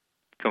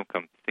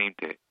Kumkum seemed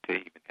to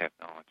even have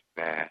knowledge of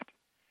that.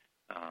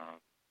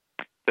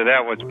 So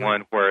that was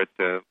one where it's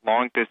a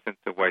long distance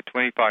away,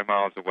 25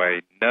 miles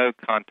away, no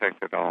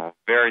context at all,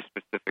 very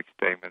specific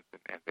statements,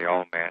 and they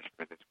all matched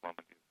for this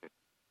woman who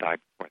died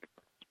before the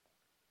girl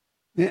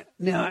was born.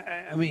 Now,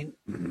 I mean,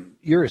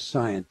 you're a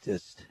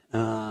scientist.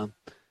 And,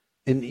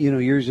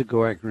 years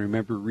ago I can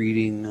remember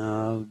reading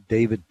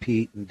David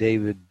Peat and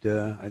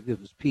it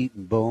was Peat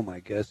and Bohm, I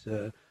guess,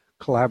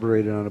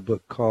 collaborated on a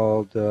book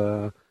called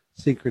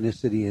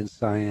Synchronicity in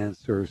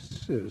Science or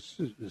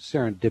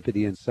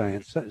Serendipity in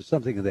Science,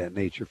 something of that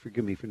nature.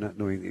 Forgive me for not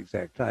knowing the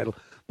exact title.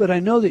 But I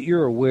know that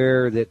you're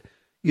aware that,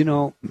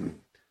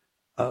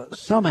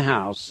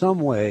 somehow, some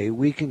way,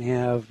 we can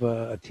have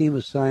a team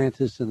of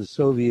scientists in the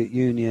Soviet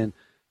Union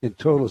in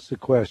total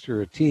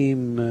sequester, a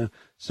team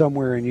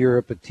somewhere in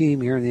Europe, a team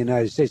here in the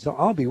United States. They'll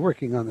all be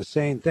working on the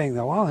same thing.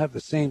 They'll all have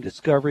the same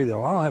discovery.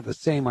 They'll all have the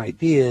same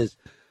ideas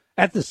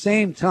at the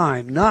same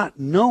time, not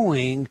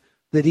knowing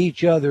that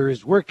each other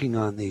is working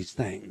on these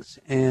things.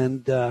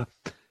 And,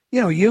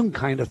 Jung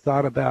kind of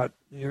thought about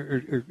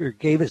or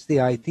gave us the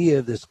idea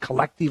of this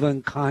collective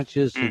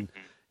unconscious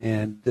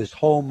and this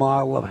whole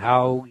model of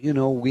how,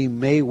 we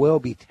may well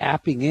be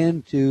tapping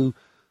into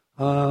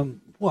a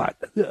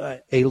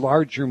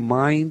larger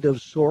mind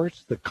of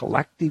sorts, the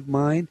collective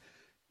mind.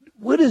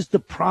 What is the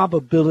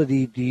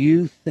probability, do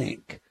you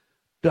think,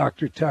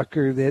 Dr.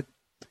 Tucker, that,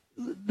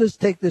 let's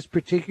take this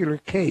particular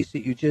case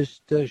that you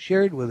just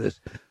shared with us,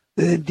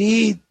 that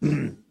indeed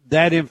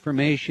that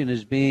information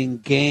is being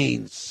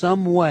gained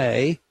some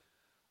way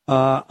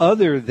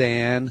other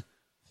than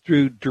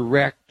through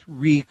direct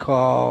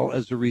recall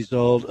as a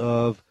result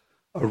of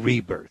a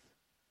rebirth?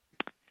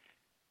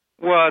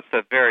 Well, it's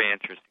a very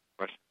interesting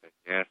question that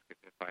you ask,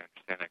 if I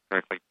understand it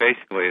correctly.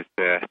 Basically,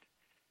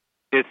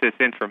 is this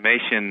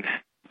information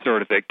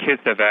sort of that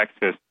kids have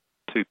access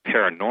to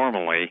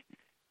paranormally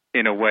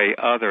in a way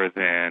other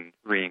than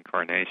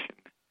reincarnation?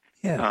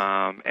 Yes.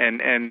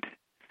 And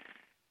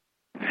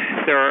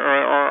there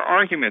are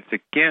arguments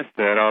against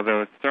that,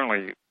 although it's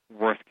certainly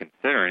worth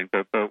considering.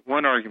 But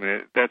one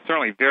argument that's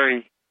certainly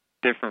very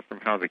different from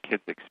how the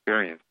kids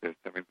experience this.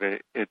 I mean,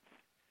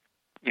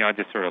 I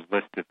just sort of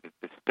listed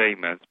the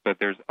statements, but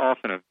there's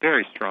often a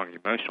very strong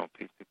emotional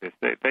piece to this.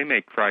 They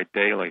may cry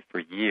daily for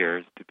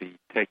years to be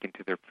taken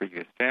to their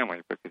previous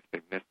family because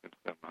they miss them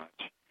so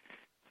much.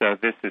 So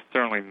this is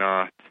certainly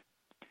not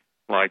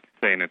like,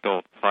 say, an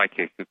adult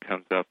psychic who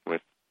comes up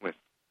with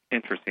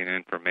interesting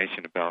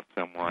information about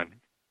someone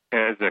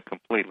as a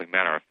completely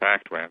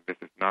matter-of-fact way. This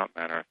is not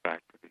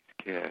matter-of-fact for these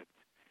kids.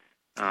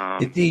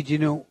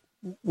 Indeed,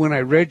 when I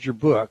read your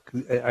book,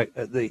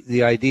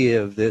 the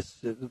idea of this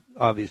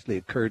obviously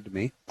occurred to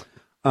me.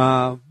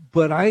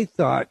 But I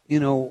thought,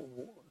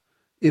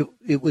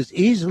 it was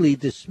easily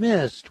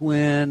dismissed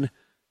when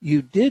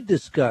you did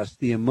discuss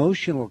the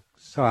emotional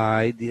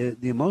side,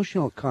 the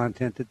emotional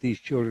content that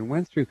these children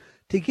went through,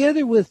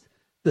 together with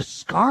the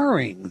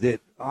scarring that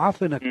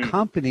often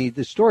accompanied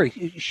the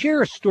story.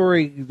 Share a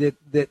story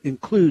that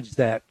includes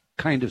that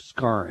kind of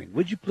scarring,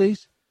 would you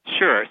please?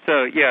 Sure.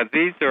 So,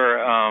 these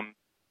are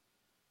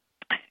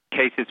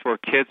cases where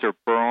kids are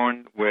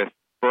born with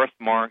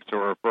birthmarks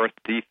or birth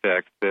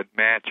defects that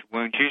match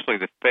wounds, usually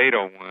the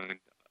fatal wound,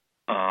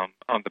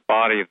 on the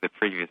body of the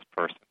previous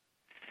person.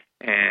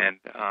 And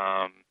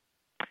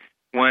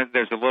when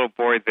there's a little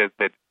boy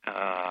that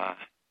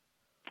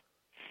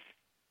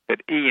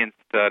Ian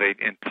studied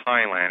in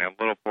Thailand, a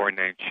little boy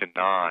named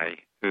Chennai,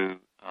 who,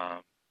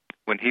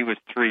 when he was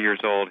 3 years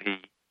old,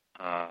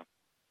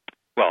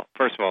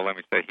 first of all, let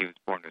me say he was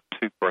born with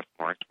 2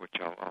 birthmarks, which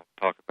I'll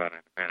talk about in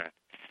a minute.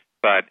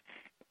 But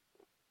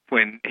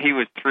when he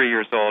was 3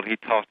 years old, he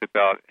talked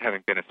about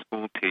having been a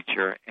school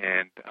teacher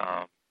and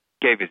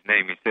gave his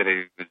name. He said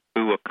he was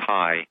Bua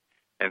Kai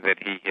and that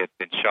he had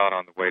been shot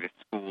on the way to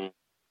school.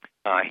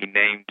 He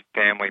named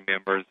family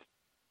members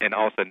and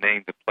also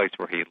named the place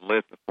where he had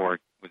lived before.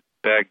 He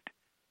begged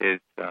his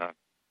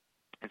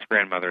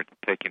grandmother to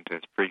take him to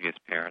his previous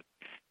parents.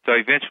 So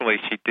eventually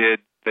she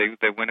did.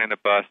 They went in a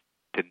bus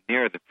to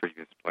near the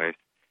previous place.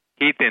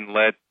 He then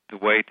led the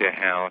way to a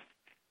house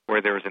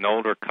where there was an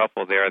older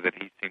couple there that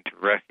he seemed to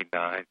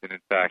recognize. And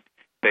in fact,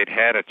 they'd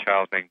had a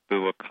child named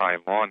Bua Kai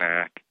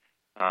Lonak,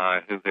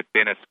 who had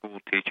been a school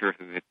teacher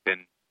who had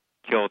been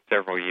killed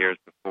several years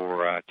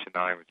before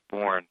Chennai was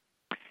born.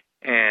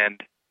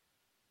 And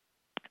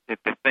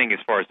the thing as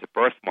far as the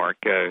birthmark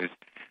goes,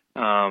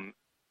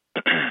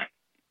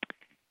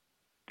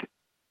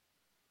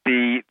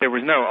 there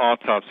was no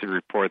autopsy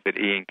report that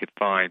Ian could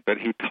find, but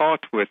he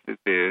talked with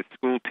the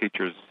school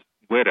teacher's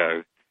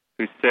widow,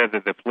 who said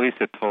that the police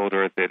had told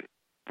her that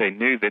they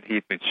knew that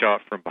he'd been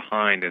shot from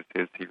behind as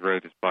he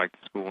rode his bike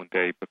to school one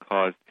day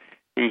because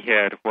he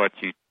had what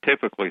you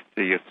typically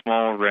see, a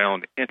small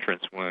round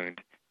entrance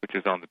wound, which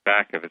is on the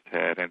back of his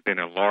head, and then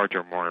a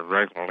larger, more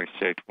irregularly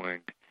shaped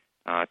wound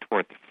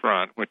toward the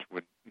front, which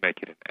would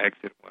make it an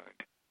exit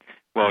wound.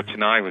 Well,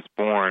 Chennai was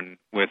born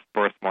with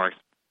birthmarks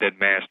that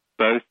matched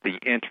both the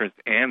entrance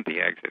and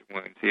the exit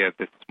wounds. He had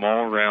this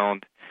small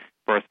round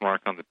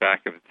birthmark on the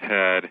back of his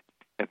head,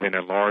 and then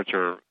a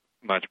larger,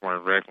 much more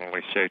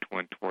irregularly shaped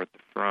one toward the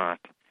front.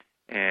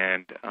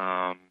 And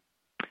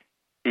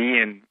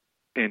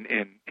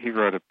he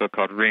wrote a book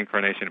called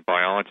Reincarnation in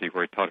Biology,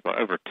 where he talked about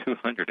over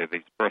 200 of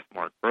these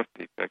birthmark birth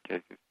defect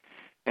cases.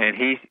 And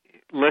he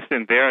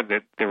listed there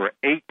that there were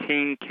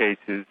 18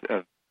 cases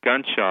of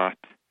gunshot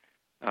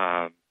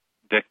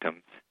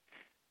victims,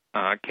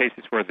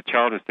 cases where the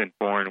child has been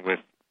born with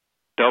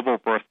double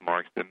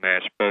birthmarks that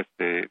match both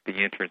the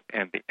entrance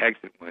and the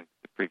exit wounds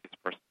the previous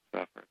person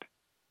suffered.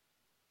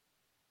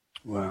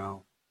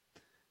 Wow.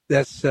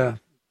 That's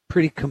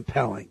pretty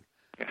compelling.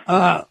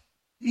 Yeah.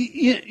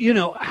 You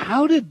know,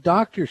 how did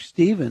Dr.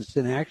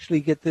 Stevenson actually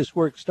get this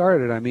work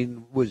started? I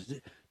mean,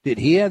 did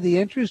he have the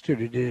interest, or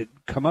did it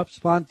come up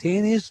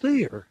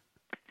spontaneously, or?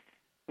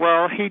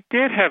 Well, he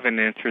did have an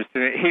interest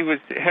in it. He was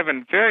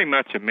having very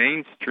much a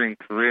mainstream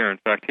career. In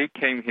fact, he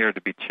came here to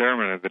be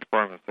chairman of the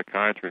Department of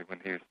Psychiatry when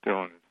he was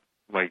still in his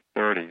late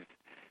 30s,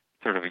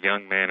 sort of a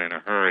young man in a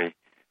hurry.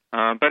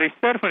 But he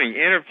said when he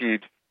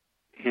interviewed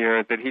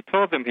here that he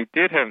told them he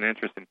did have an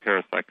interest in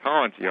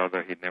parapsychology,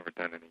 although he'd never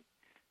done any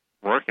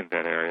work in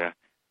that area.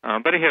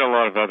 But he had a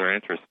lot of other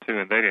interests, too,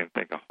 and they didn't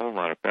think a whole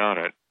lot about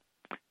it.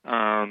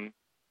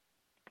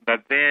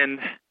 But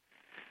then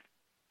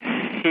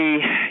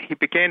he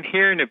began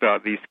hearing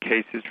about these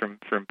cases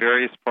from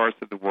various parts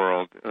of the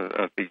world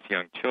of these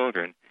young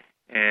children,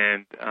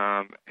 and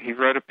he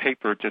wrote a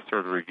paper just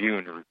sort of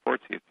reviewing the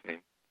reports he had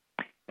seen.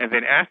 And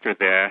then after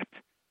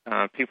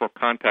that, people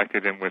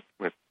contacted him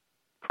with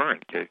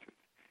current cases.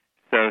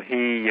 So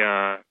he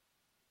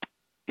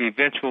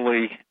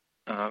eventually,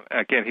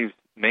 again, he was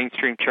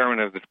mainstream chairman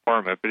of the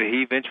department, but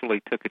he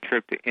eventually took a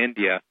trip to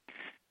India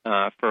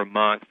for a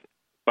month.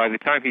 By the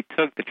time he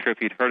took the trip,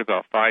 he'd heard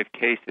about 5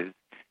 cases,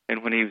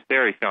 and when he was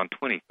there, he found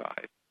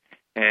 25.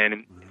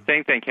 And the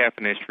same thing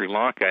happened in Sri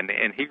Lanka,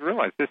 and he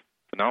realized this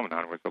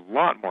phenomenon was a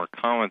lot more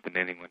common than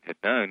anyone had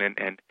known,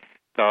 and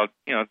thought,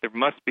 you know, there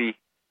must be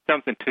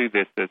something to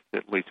this that's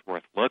at least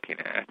worth looking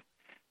at.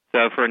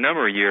 So for a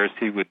number of years,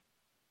 he would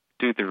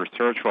do the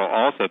research while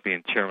also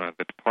being chairman of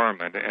the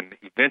department, and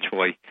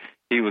eventually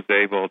he was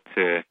able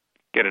to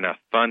get enough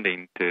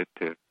funding to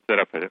set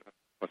up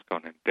what's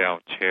called an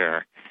endowed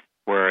chair,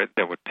 where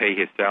that would pay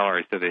his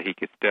salary so that he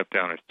could step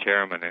down as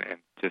chairman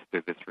and just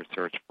do this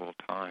research full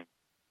time.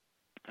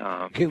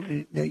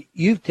 Okay, now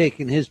you've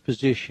taken his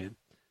position.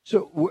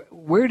 So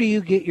where do you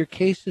get your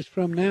cases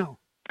from now?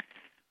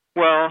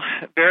 Well,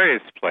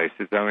 various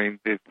places. I mean,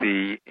 in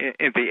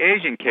the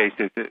Asian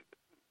cases,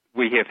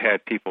 we have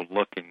had people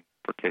looking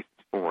for cases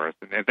for us,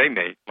 and they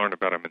may learn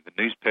about them in the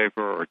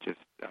newspaper or just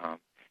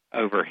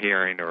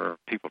overhearing or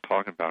people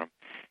talking about them.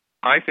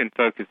 I've been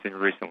focusing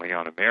recently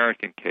on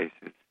American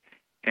cases,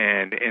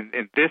 and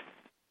in this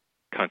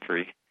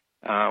country,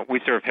 we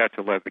sort of have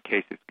to let the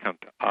cases come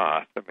to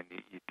us. I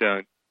mean, you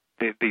don't;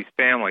 these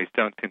families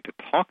don't tend to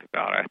talk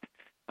about it,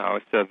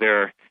 so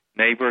their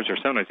neighbors or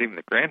sometimes even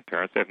the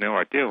grandparents have no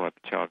idea what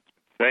the child's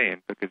been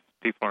saying because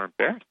people are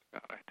embarrassed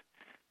about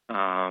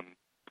it.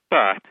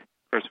 But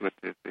of course, with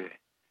the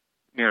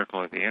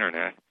miracle of the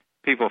internet,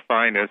 people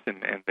find us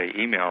and they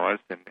email us,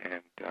 and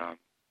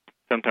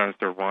sometimes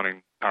they're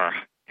wanting our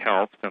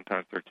help,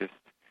 sometimes they're just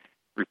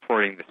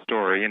reporting the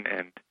story, and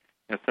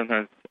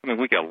sometimes, I mean,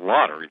 we get a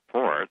lot of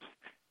reports,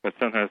 but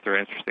sometimes they're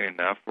interesting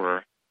enough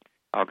where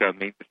I'll go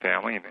meet the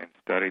family and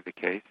study the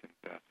case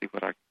and see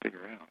what I can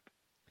figure out.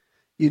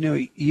 You know,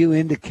 you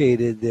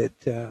indicated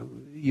that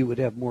you would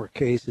have more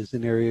cases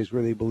in areas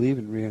where they believe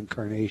in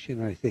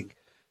reincarnation. I think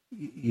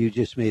you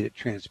just made it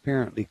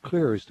transparently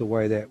clear as to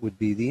why that would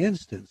be the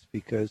instance,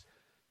 because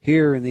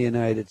here in the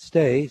United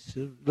States,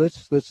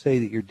 let's say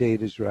that your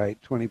data is right,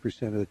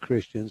 20% of the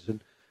Christians,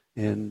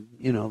 and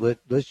you know,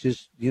 let's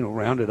just, you know,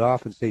 round it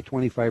off and say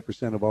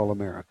 25% of all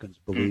Americans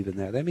believe in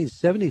that. That means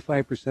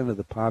 75% of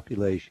the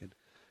population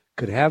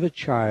could have a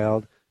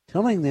child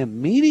telling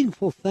them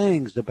meaningful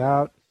things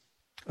about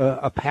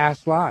a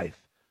past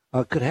life,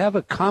 could have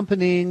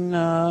accompanying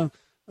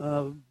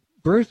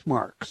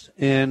birthmarks,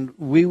 and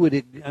we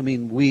would, I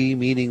mean, we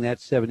meaning that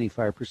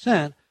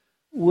 75%,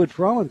 would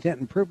for all intent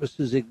and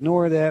purposes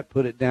ignore that,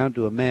 put it down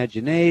to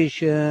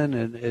imagination,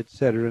 and et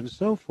cetera and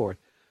so forth.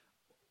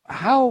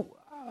 How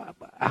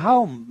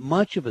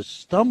much of a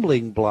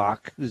stumbling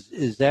block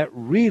is that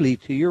really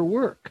to your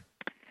work?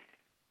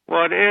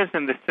 Well, it is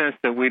in the sense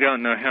that we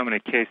don't know how many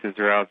cases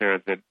are out there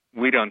that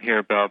we don't hear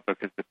about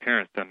because the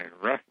parents don't even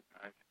recognize.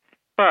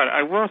 But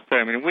I will say,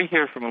 I mean, we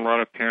hear from a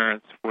lot of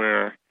parents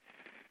where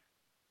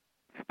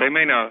they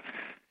may not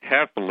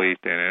have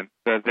believed in it,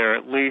 but they're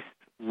at least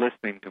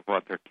listening to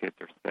what their kids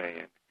are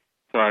saying.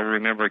 So I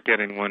remember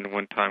getting one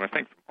time, I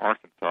think from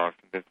Arkansas,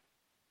 from this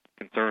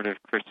conservative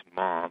Christian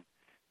mom,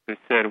 who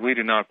said, "We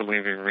do not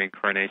believe in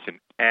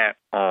reincarnation at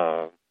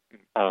all," in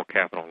all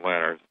capital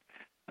letters.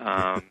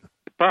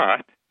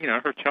 But, you know,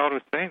 her child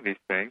was saying these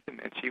things,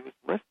 and she was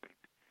listening.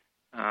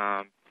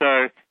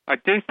 So I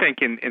do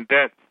think in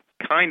that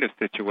kind of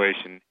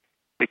situation,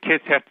 the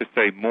kids have to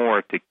say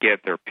more to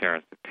get their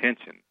parents'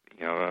 attention.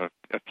 You know,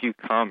 a few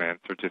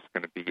comments are just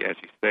going to be, as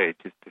you say,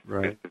 just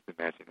dismiss his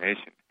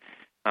imagination.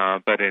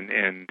 But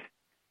in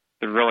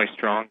the really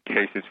strong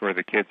cases where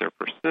the kids are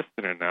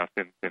persistent enough,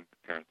 then the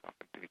parents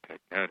often do take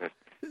notice.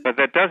 But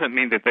that doesn't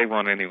mean that they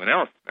want anyone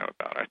else to know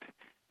about it.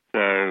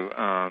 So,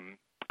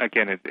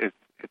 again, it's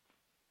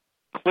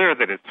clear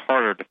that it's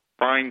harder to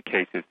find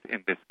cases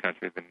in this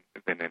country than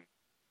in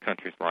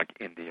countries like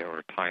India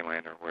or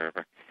Thailand or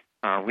wherever.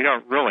 We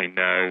don't really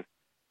know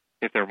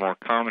if they're more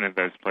common in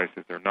those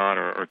places or not,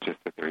 or just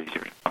that they're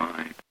easier to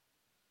find.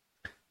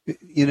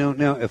 You know,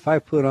 now if I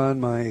put on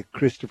my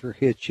Christopher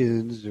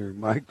Hitchens or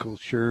Michael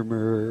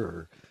Shermer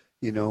or,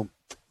 you know,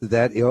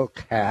 that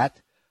ilk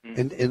hat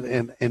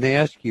and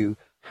ask you,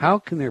 how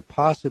can there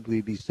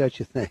possibly be such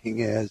a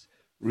thing as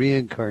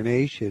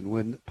reincarnation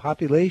when the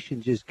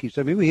population just keeps,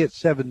 I mean, we hit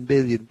 7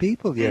 billion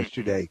people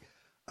yesterday.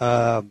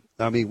 I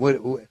mean,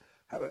 what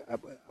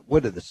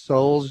do the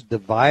souls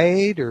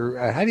divide, or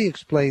how do you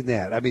explain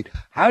that? I mean,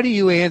 how do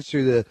you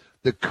answer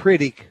the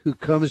critic who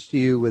comes to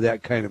you with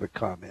that kind of a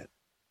comment?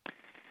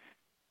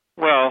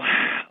 Well,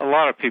 a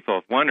lot of people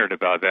have wondered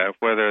about that,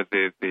 whether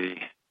the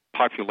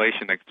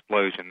population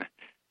explosion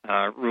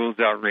rules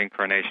out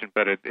reincarnation,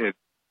 but it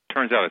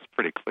turns out it's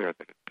pretty clear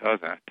that it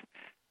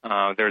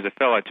doesn't. There's a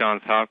fellow at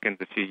Johns Hopkins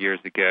a few years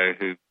ago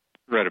who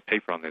wrote a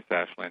paper on this,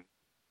 actually, and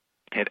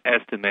had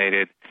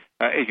estimated,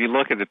 if you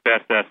look at the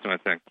best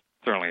estimates, and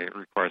certainly it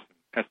requires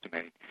some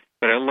estimating,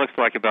 but it looks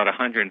like about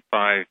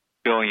 105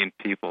 billion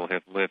people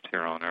have lived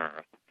here on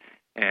Earth.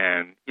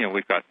 And, you know,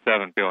 we've got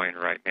 7 billion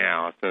right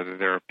now, so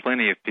there are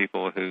plenty of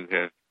people who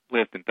have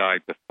lived and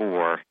died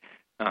before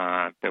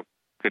that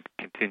could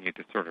continue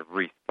to sort of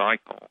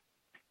recycle.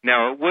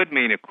 Now, it would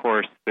mean, of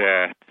course,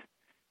 that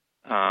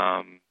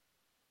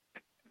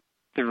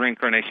the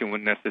reincarnation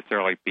wouldn't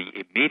necessarily be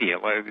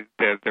immediate.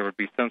 There would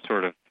be some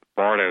sort of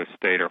Bardo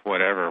state or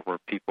whatever where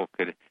people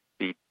could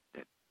be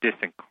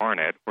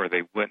disincarnate, where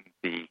they wouldn't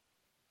be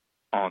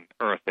on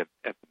Earth at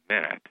the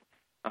minute.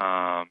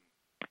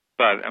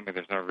 But, I mean,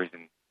 there's no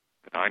reason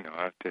that I know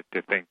of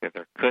to think that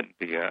there couldn't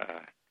be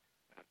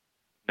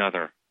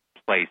another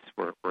place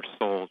where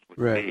souls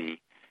would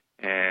be.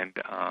 And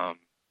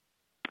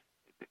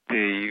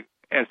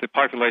as the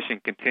population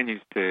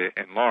continues to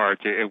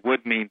enlarge, it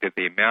would mean that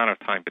the amount of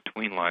time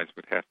between lives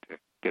would have to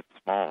get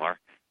smaller.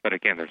 But,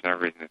 again, there's no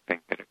reason to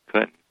think that it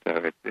couldn't.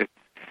 So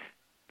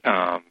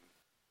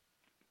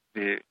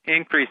the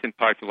increase in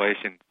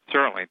population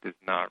certainly does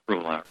not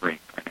rule out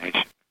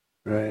reincarnation.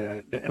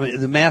 Right. I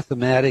mean,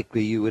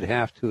 mathematically, you would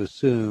have to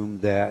assume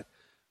that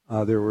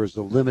there was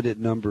a limited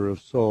number of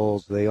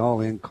souls. They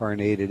all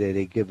incarnated at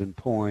a given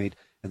point,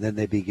 and then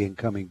they begin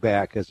coming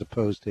back, as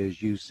opposed to,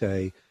 as you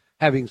say,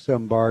 having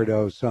some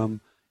Bardo,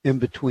 some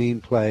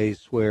in-between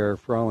place where,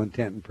 for all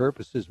intent and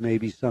purposes,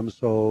 maybe some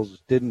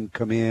souls didn't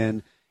come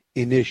in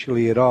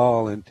initially at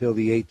all until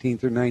the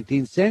 18th or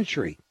 19th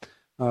century.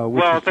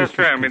 Well, that's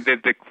right. I mean,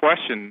 the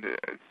question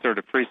sort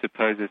of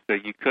presupposes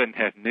that you couldn't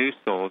have new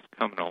souls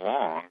coming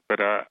along,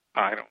 but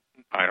I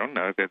don't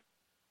know that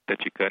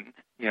you couldn't.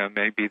 You know,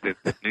 maybe the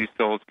new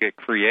souls get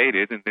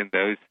created, and then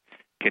those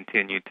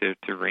continue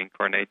to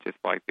reincarnate just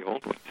like the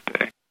old ones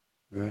today.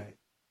 Right.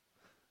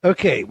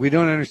 Okay, we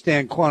don't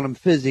understand quantum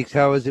physics.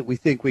 How is it we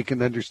think we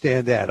can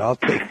understand that? I'll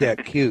take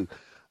that cue.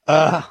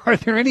 Are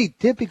there any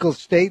typical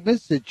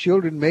statements that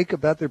children make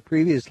about their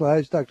previous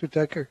lives, Dr.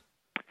 Tucker?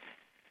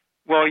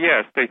 Well,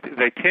 yes, they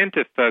tend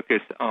to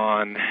focus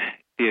on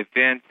the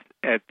events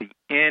at the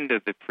end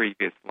of the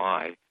previous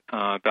life.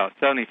 About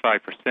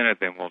 75% of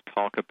them will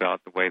talk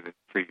about the way that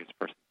the previous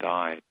person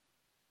died.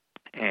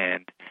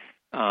 And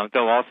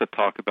they'll also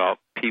talk about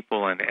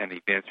people and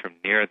events from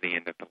near the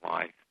end of the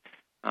life.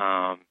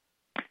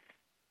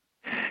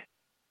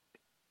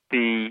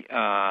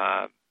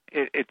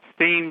 It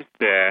seems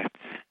that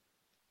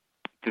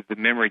the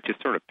memory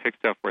just sort of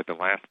picks up where the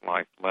last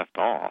life left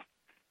off.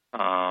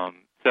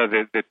 So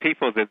the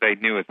people that they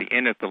knew at the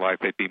end of the life,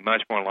 they'd be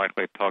much more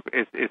likely to talk.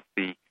 It's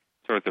the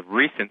sort of the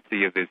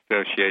recency of the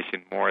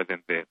association more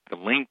than the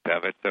length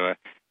of it. So,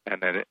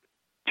 and that a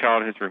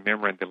child who's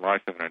remembering the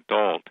life of an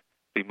adult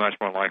be much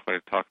more likely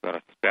to talk about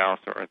a spouse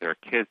or their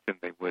kids than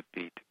they would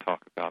be to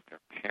talk about their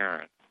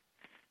parents.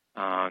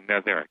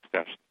 Now, there are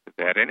exceptions to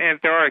that. And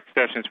there are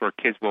exceptions where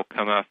kids will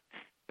come up,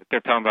 they're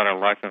talking about a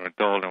life of an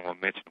adult and will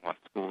mention what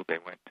school they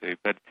went to.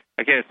 But,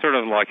 again, it's sort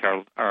of like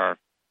our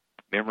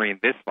memory in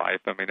this life.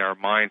 I mean, our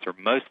minds are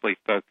mostly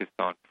focused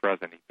on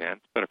present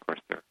events, but, of course,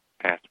 there are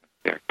past ones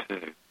there,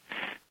 too.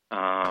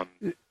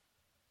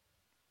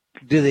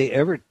 Do they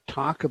ever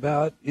talk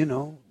about,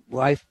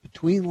 life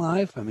between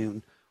life? I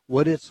mean,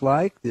 what it's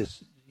like,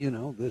 this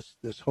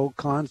whole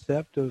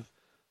concept of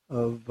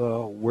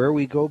where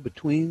we go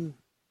between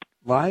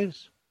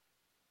lives?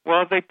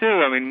 Well, they do.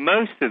 I mean,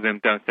 most of them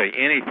don't say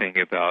anything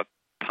about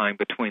time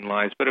between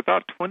lives, but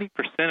about 20%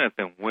 of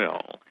them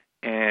will.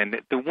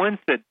 And the ones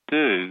that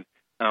do,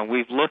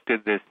 we've looked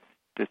at this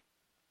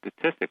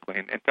statistically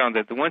and found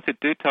that the ones that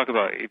do talk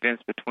about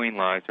events between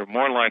lives are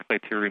more likely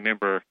to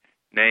remember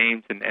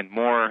names and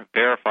more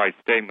verified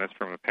statements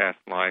from a past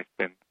life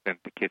than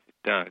the kids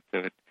have done.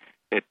 So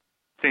it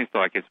seems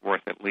like it's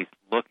worth at least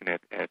looking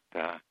at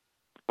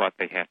what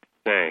they have to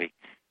say.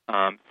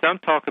 Some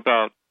talk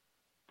about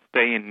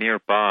staying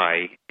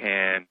nearby,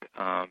 and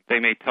they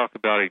may talk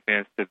about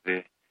events that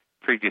the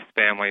previous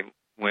family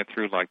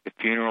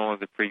funeral of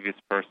the previous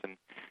person.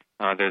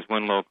 There's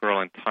one little girl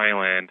in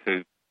Thailand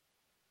who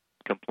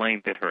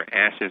complained that her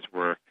ashes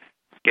were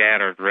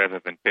scattered rather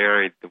than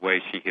buried the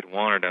way she had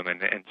wanted them,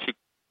 and she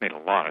made a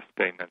lot of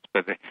statements.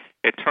 But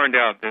it turned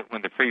out that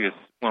when the previous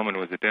woman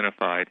was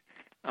identified,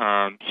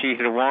 she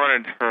had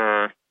wanted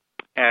her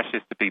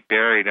ashes to be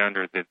buried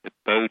under the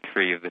bo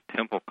tree of the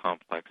temple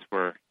complex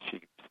where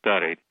she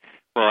studied.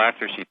 Well,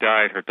 after she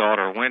died, her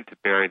daughter went to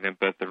bury them,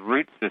 but the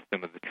root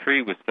system of the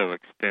tree was so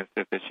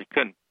extensive that she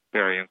couldn't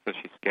bury them, so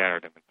she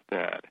scattered them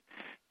instead.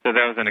 So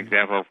that was an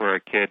example of where a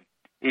kid,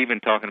 even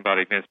talking about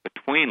events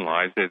between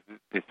lives, the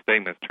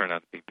statements turned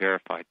out to be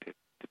verified to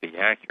be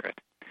accurate.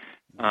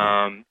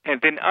 And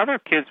then other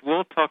kids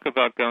will talk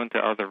about going to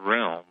other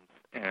realms,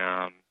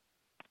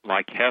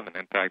 like heaven.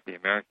 In fact, the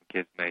American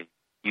kids may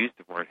use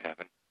the word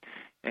heaven.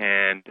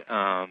 And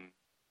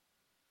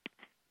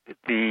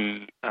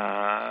the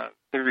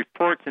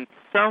reports in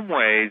some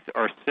ways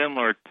are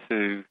similar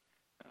to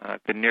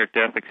the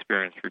near-death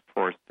experience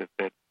reports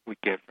that we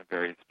get from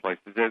various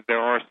places. There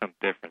are some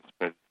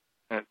differences,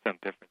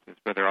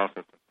 but there are also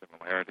some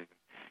similarities.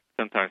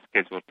 Sometimes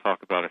kids will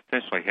talk about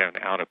essentially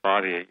having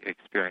out-of-body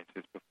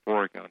experiences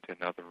before going to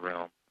another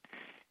realm.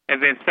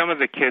 And then some of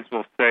the kids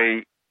will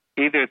say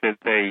either that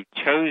they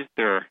chose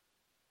their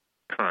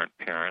current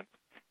parents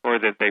or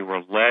that they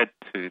were led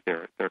to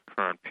their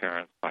current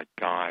parents by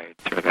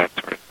guides or that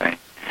sort of thing.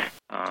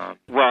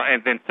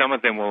 And then some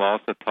of them will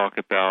also talk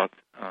about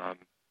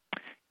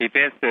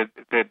events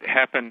that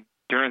happened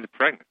during the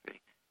pregnancy,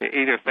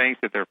 either things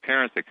that their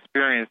parents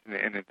experienced,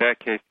 and in that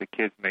case the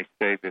kids may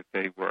say that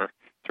they were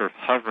sort of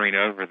hovering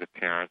over the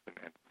parents and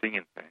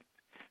seeing things.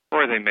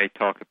 Or they may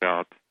talk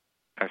about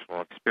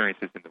actual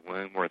experiences in the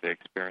womb or the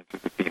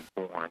experiences of being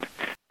born,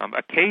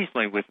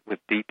 occasionally with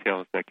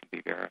details that can be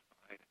verified.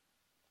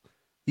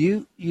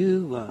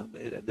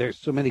 There's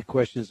so many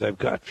questions I've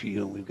got for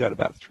you, and we've got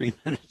about 3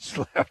 minutes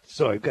left,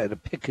 so I've got to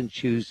pick and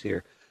choose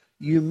here.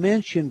 You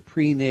mentioned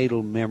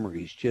prenatal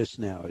memories just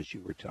now as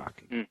you were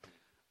talking,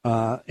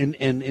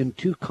 and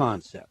two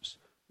concepts.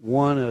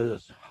 One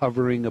is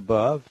hovering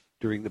above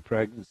during the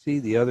pregnancy,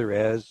 the other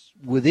as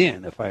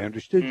within, if I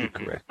understood you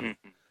correctly.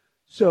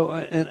 So,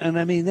 and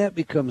I mean, that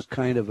becomes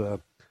kind of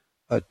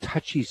a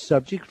touchy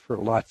subject for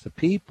lots of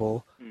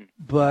people,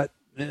 but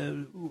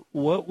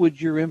what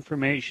would your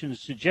information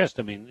suggest?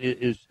 I mean,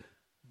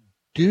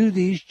 do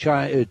these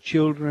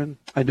children,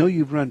 I know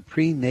you've run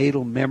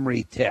prenatal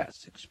memory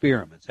tests,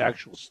 experiments,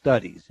 actual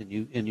studies, and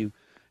you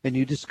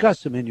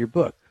discuss them in your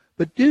book.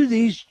 But do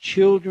these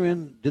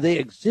children, do they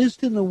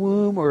exist in the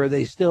womb, or are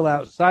they still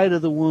outside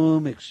of the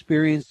womb,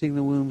 experiencing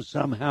the womb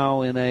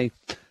somehow in a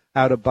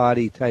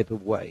out-of-body type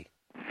of way?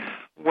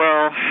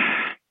 Well,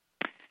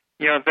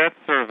 that's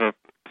sort of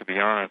to be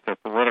honest, a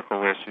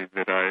political issue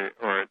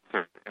or it's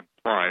sort of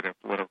implied a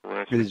political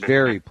issue. It is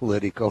very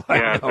political, I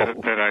know.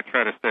 That I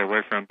try to stay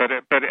away from. But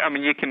I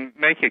mean, you can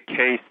make a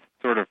case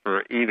sort of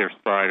for either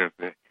side of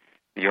the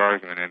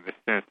argument in the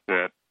sense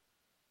that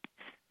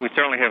we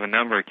certainly have a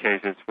number of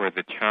cases where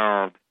the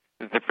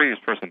previous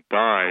person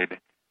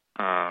died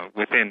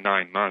within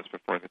 9 months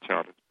before the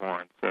child was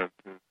born, so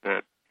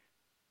that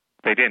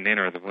they didn't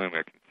enter the womb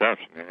at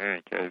conception in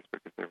any case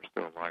because they were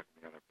still alive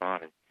in the other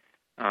body.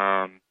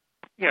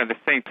 At the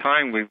same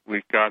time,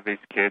 we've got these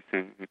kids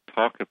who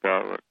talk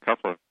about a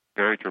couple of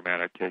very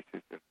dramatic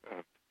cases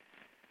of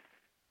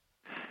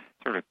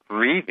sort of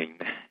grieving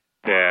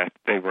that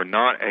they were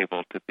not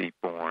able to be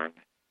born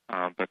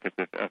because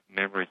of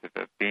memories of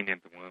being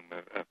in the womb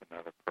of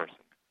another person.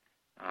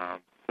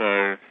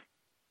 So,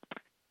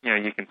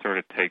 you can sort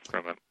of take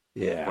from it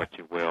what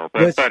you will.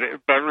 But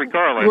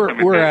regardless,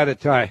 we're out of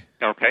time.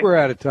 Okay. We're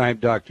out of time,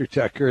 Dr.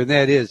 Tucker, and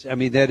that is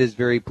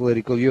very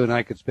political. You and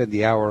I could spend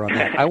the hour on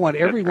that. I want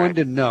everyone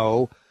to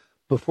know,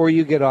 before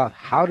you get off,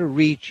 how to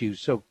reach you.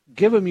 So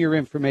give them your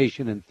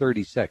information in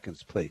 30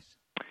 seconds, please.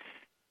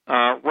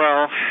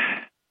 Well,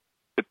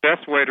 the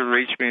best way to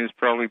reach me is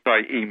probably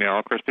by email.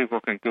 Of course,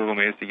 people can Google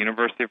me. It's the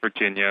University of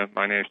Virginia.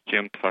 My name is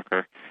Jim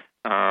Tucker.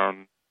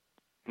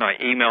 My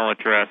email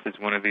address is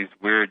one of these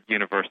weird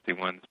university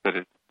ones, but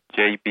it's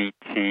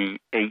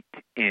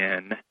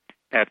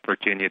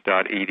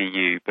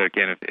jbt8n@virginia.edu. But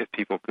again, if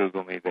people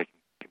Google me, they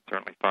can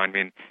certainly find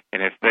me.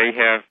 And if they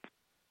have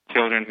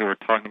children who are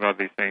talking about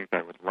these things,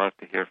 I would love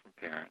to hear from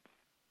parents.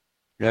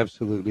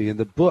 Absolutely. And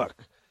the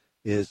book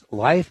is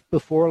Life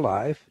Before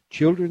Life,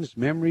 Children's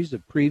Memories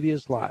of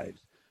Previous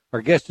Lives.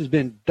 Our guest has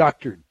been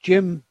Dr.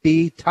 Jim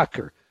B.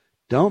 Tucker.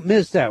 Don't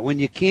miss that. When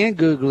you can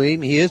Google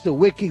him, he is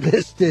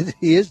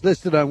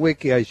listed on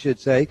Wiki, I should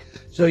say.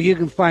 So you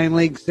can find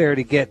links there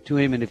to get to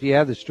him. And if you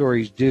have the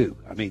stories, do.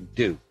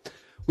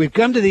 We've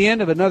come to the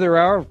end of another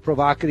hour of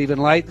Provocative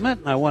Enlightenment.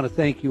 And I want to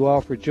thank you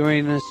all for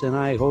joining us. And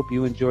I hope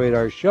you enjoyed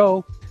our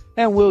show.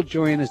 And will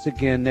join us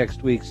again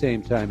next week,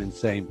 same time and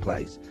same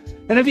place.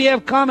 And if you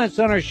have comments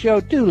on our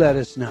show, do let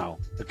us know.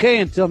 Okay,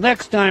 until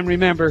next time,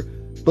 remember,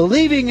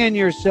 believing in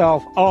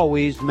yourself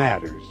always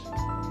matters.